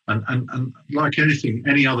 And like anything,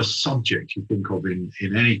 any other subject you think of in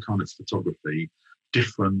any kind of photography,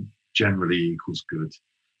 different generally equals good.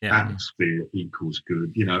 Atmosphere equals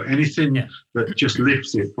good. Anything that just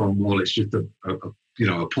lifts it from, well, it's just a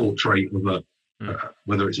portrait of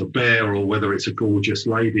whether it's a bear or whether it's a gorgeous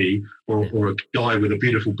lady or a guy with a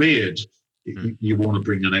beautiful beard. You want to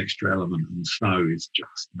bring an extra element, and snow is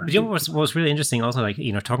just magic. What was really interesting also, like,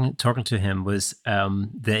 talking to him was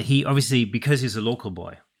that he obviously, because he's a local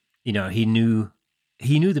boy, he knew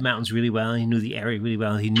the mountains really well, he knew the area really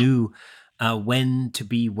well, he knew when to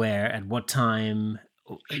be where at what time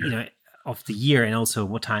of the year, and also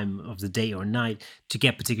what time of the day or night to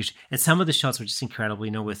get particular. And some of the shots were just incredible,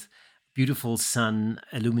 with beautiful sun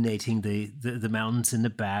illuminating the mountains in the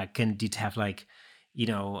back, and you'd have like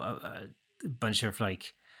a bunch of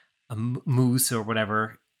like a moose or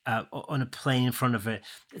whatever on a plane in front of it.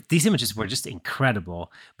 These images were just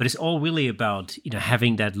incredible, but it's all really about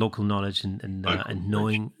having that local knowledge and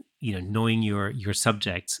knowing your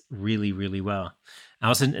subjects really, really well.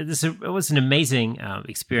 It was an amazing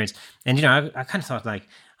experience, and I kind of thought, like,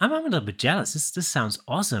 I'm a little bit jealous. This sounds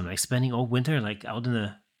awesome, like spending all winter like out in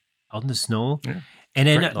the snow. And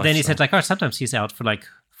then he said, like, sometimes he's out for like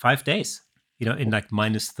 5 days. In like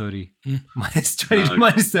minus 30, minus 20 to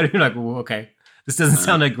minus 30. You're like, well, okay, this doesn't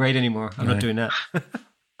sound like great anymore. I'm not doing that.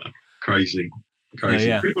 Crazy.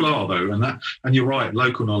 People are, though, and you're right.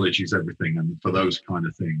 Local knowledge is everything, and for those kind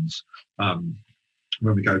of things,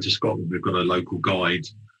 when we go to Scotland, we've got a local guide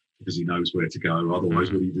because he knows where to go.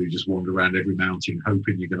 Otherwise, what you do, just wander around every mountain,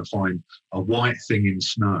 hoping you're going to find a white thing in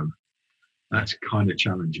snow. That's kind of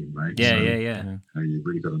challenging, mate. Yeah. You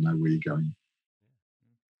really got to know where you're going.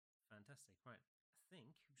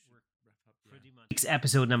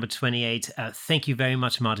 Episode number 28. Thank you very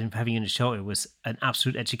much, Martin, for having you on the show. It was an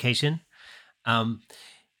absolute education.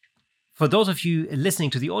 For those of you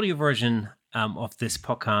listening to the audio version of this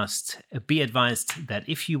podcast, be advised that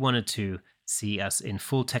if you wanted to see us in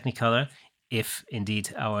full Technicolor, if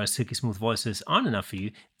indeed our silky smooth voices aren't enough for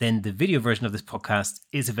you, then the video version of this podcast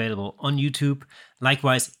is available on YouTube.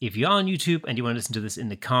 Likewise, if you are on YouTube and you want to listen to this in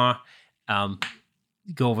the car,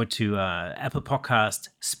 go over to Apple Podcast,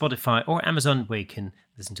 Spotify, or Amazon, where you can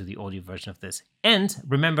listen to the audio version of this. And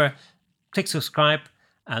remember, click subscribe,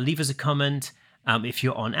 leave us a comment. If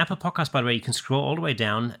you're on Apple Podcast, by the way, you can scroll all the way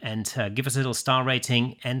down and give us a little star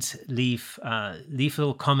rating and leave a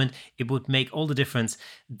little comment. It would make all the difference.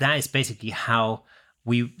 That is basically how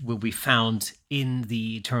we will be found in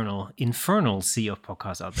the infernal sea of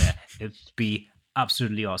podcasts out there. It'd be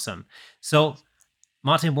absolutely awesome. So,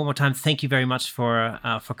 Martin, one more time, thank you very much for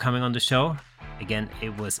coming on the show. Again,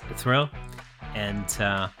 it was a thrill, and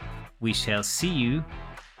we shall see you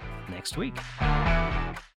next week.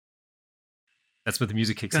 That's what the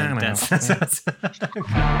music kicks in. Dance.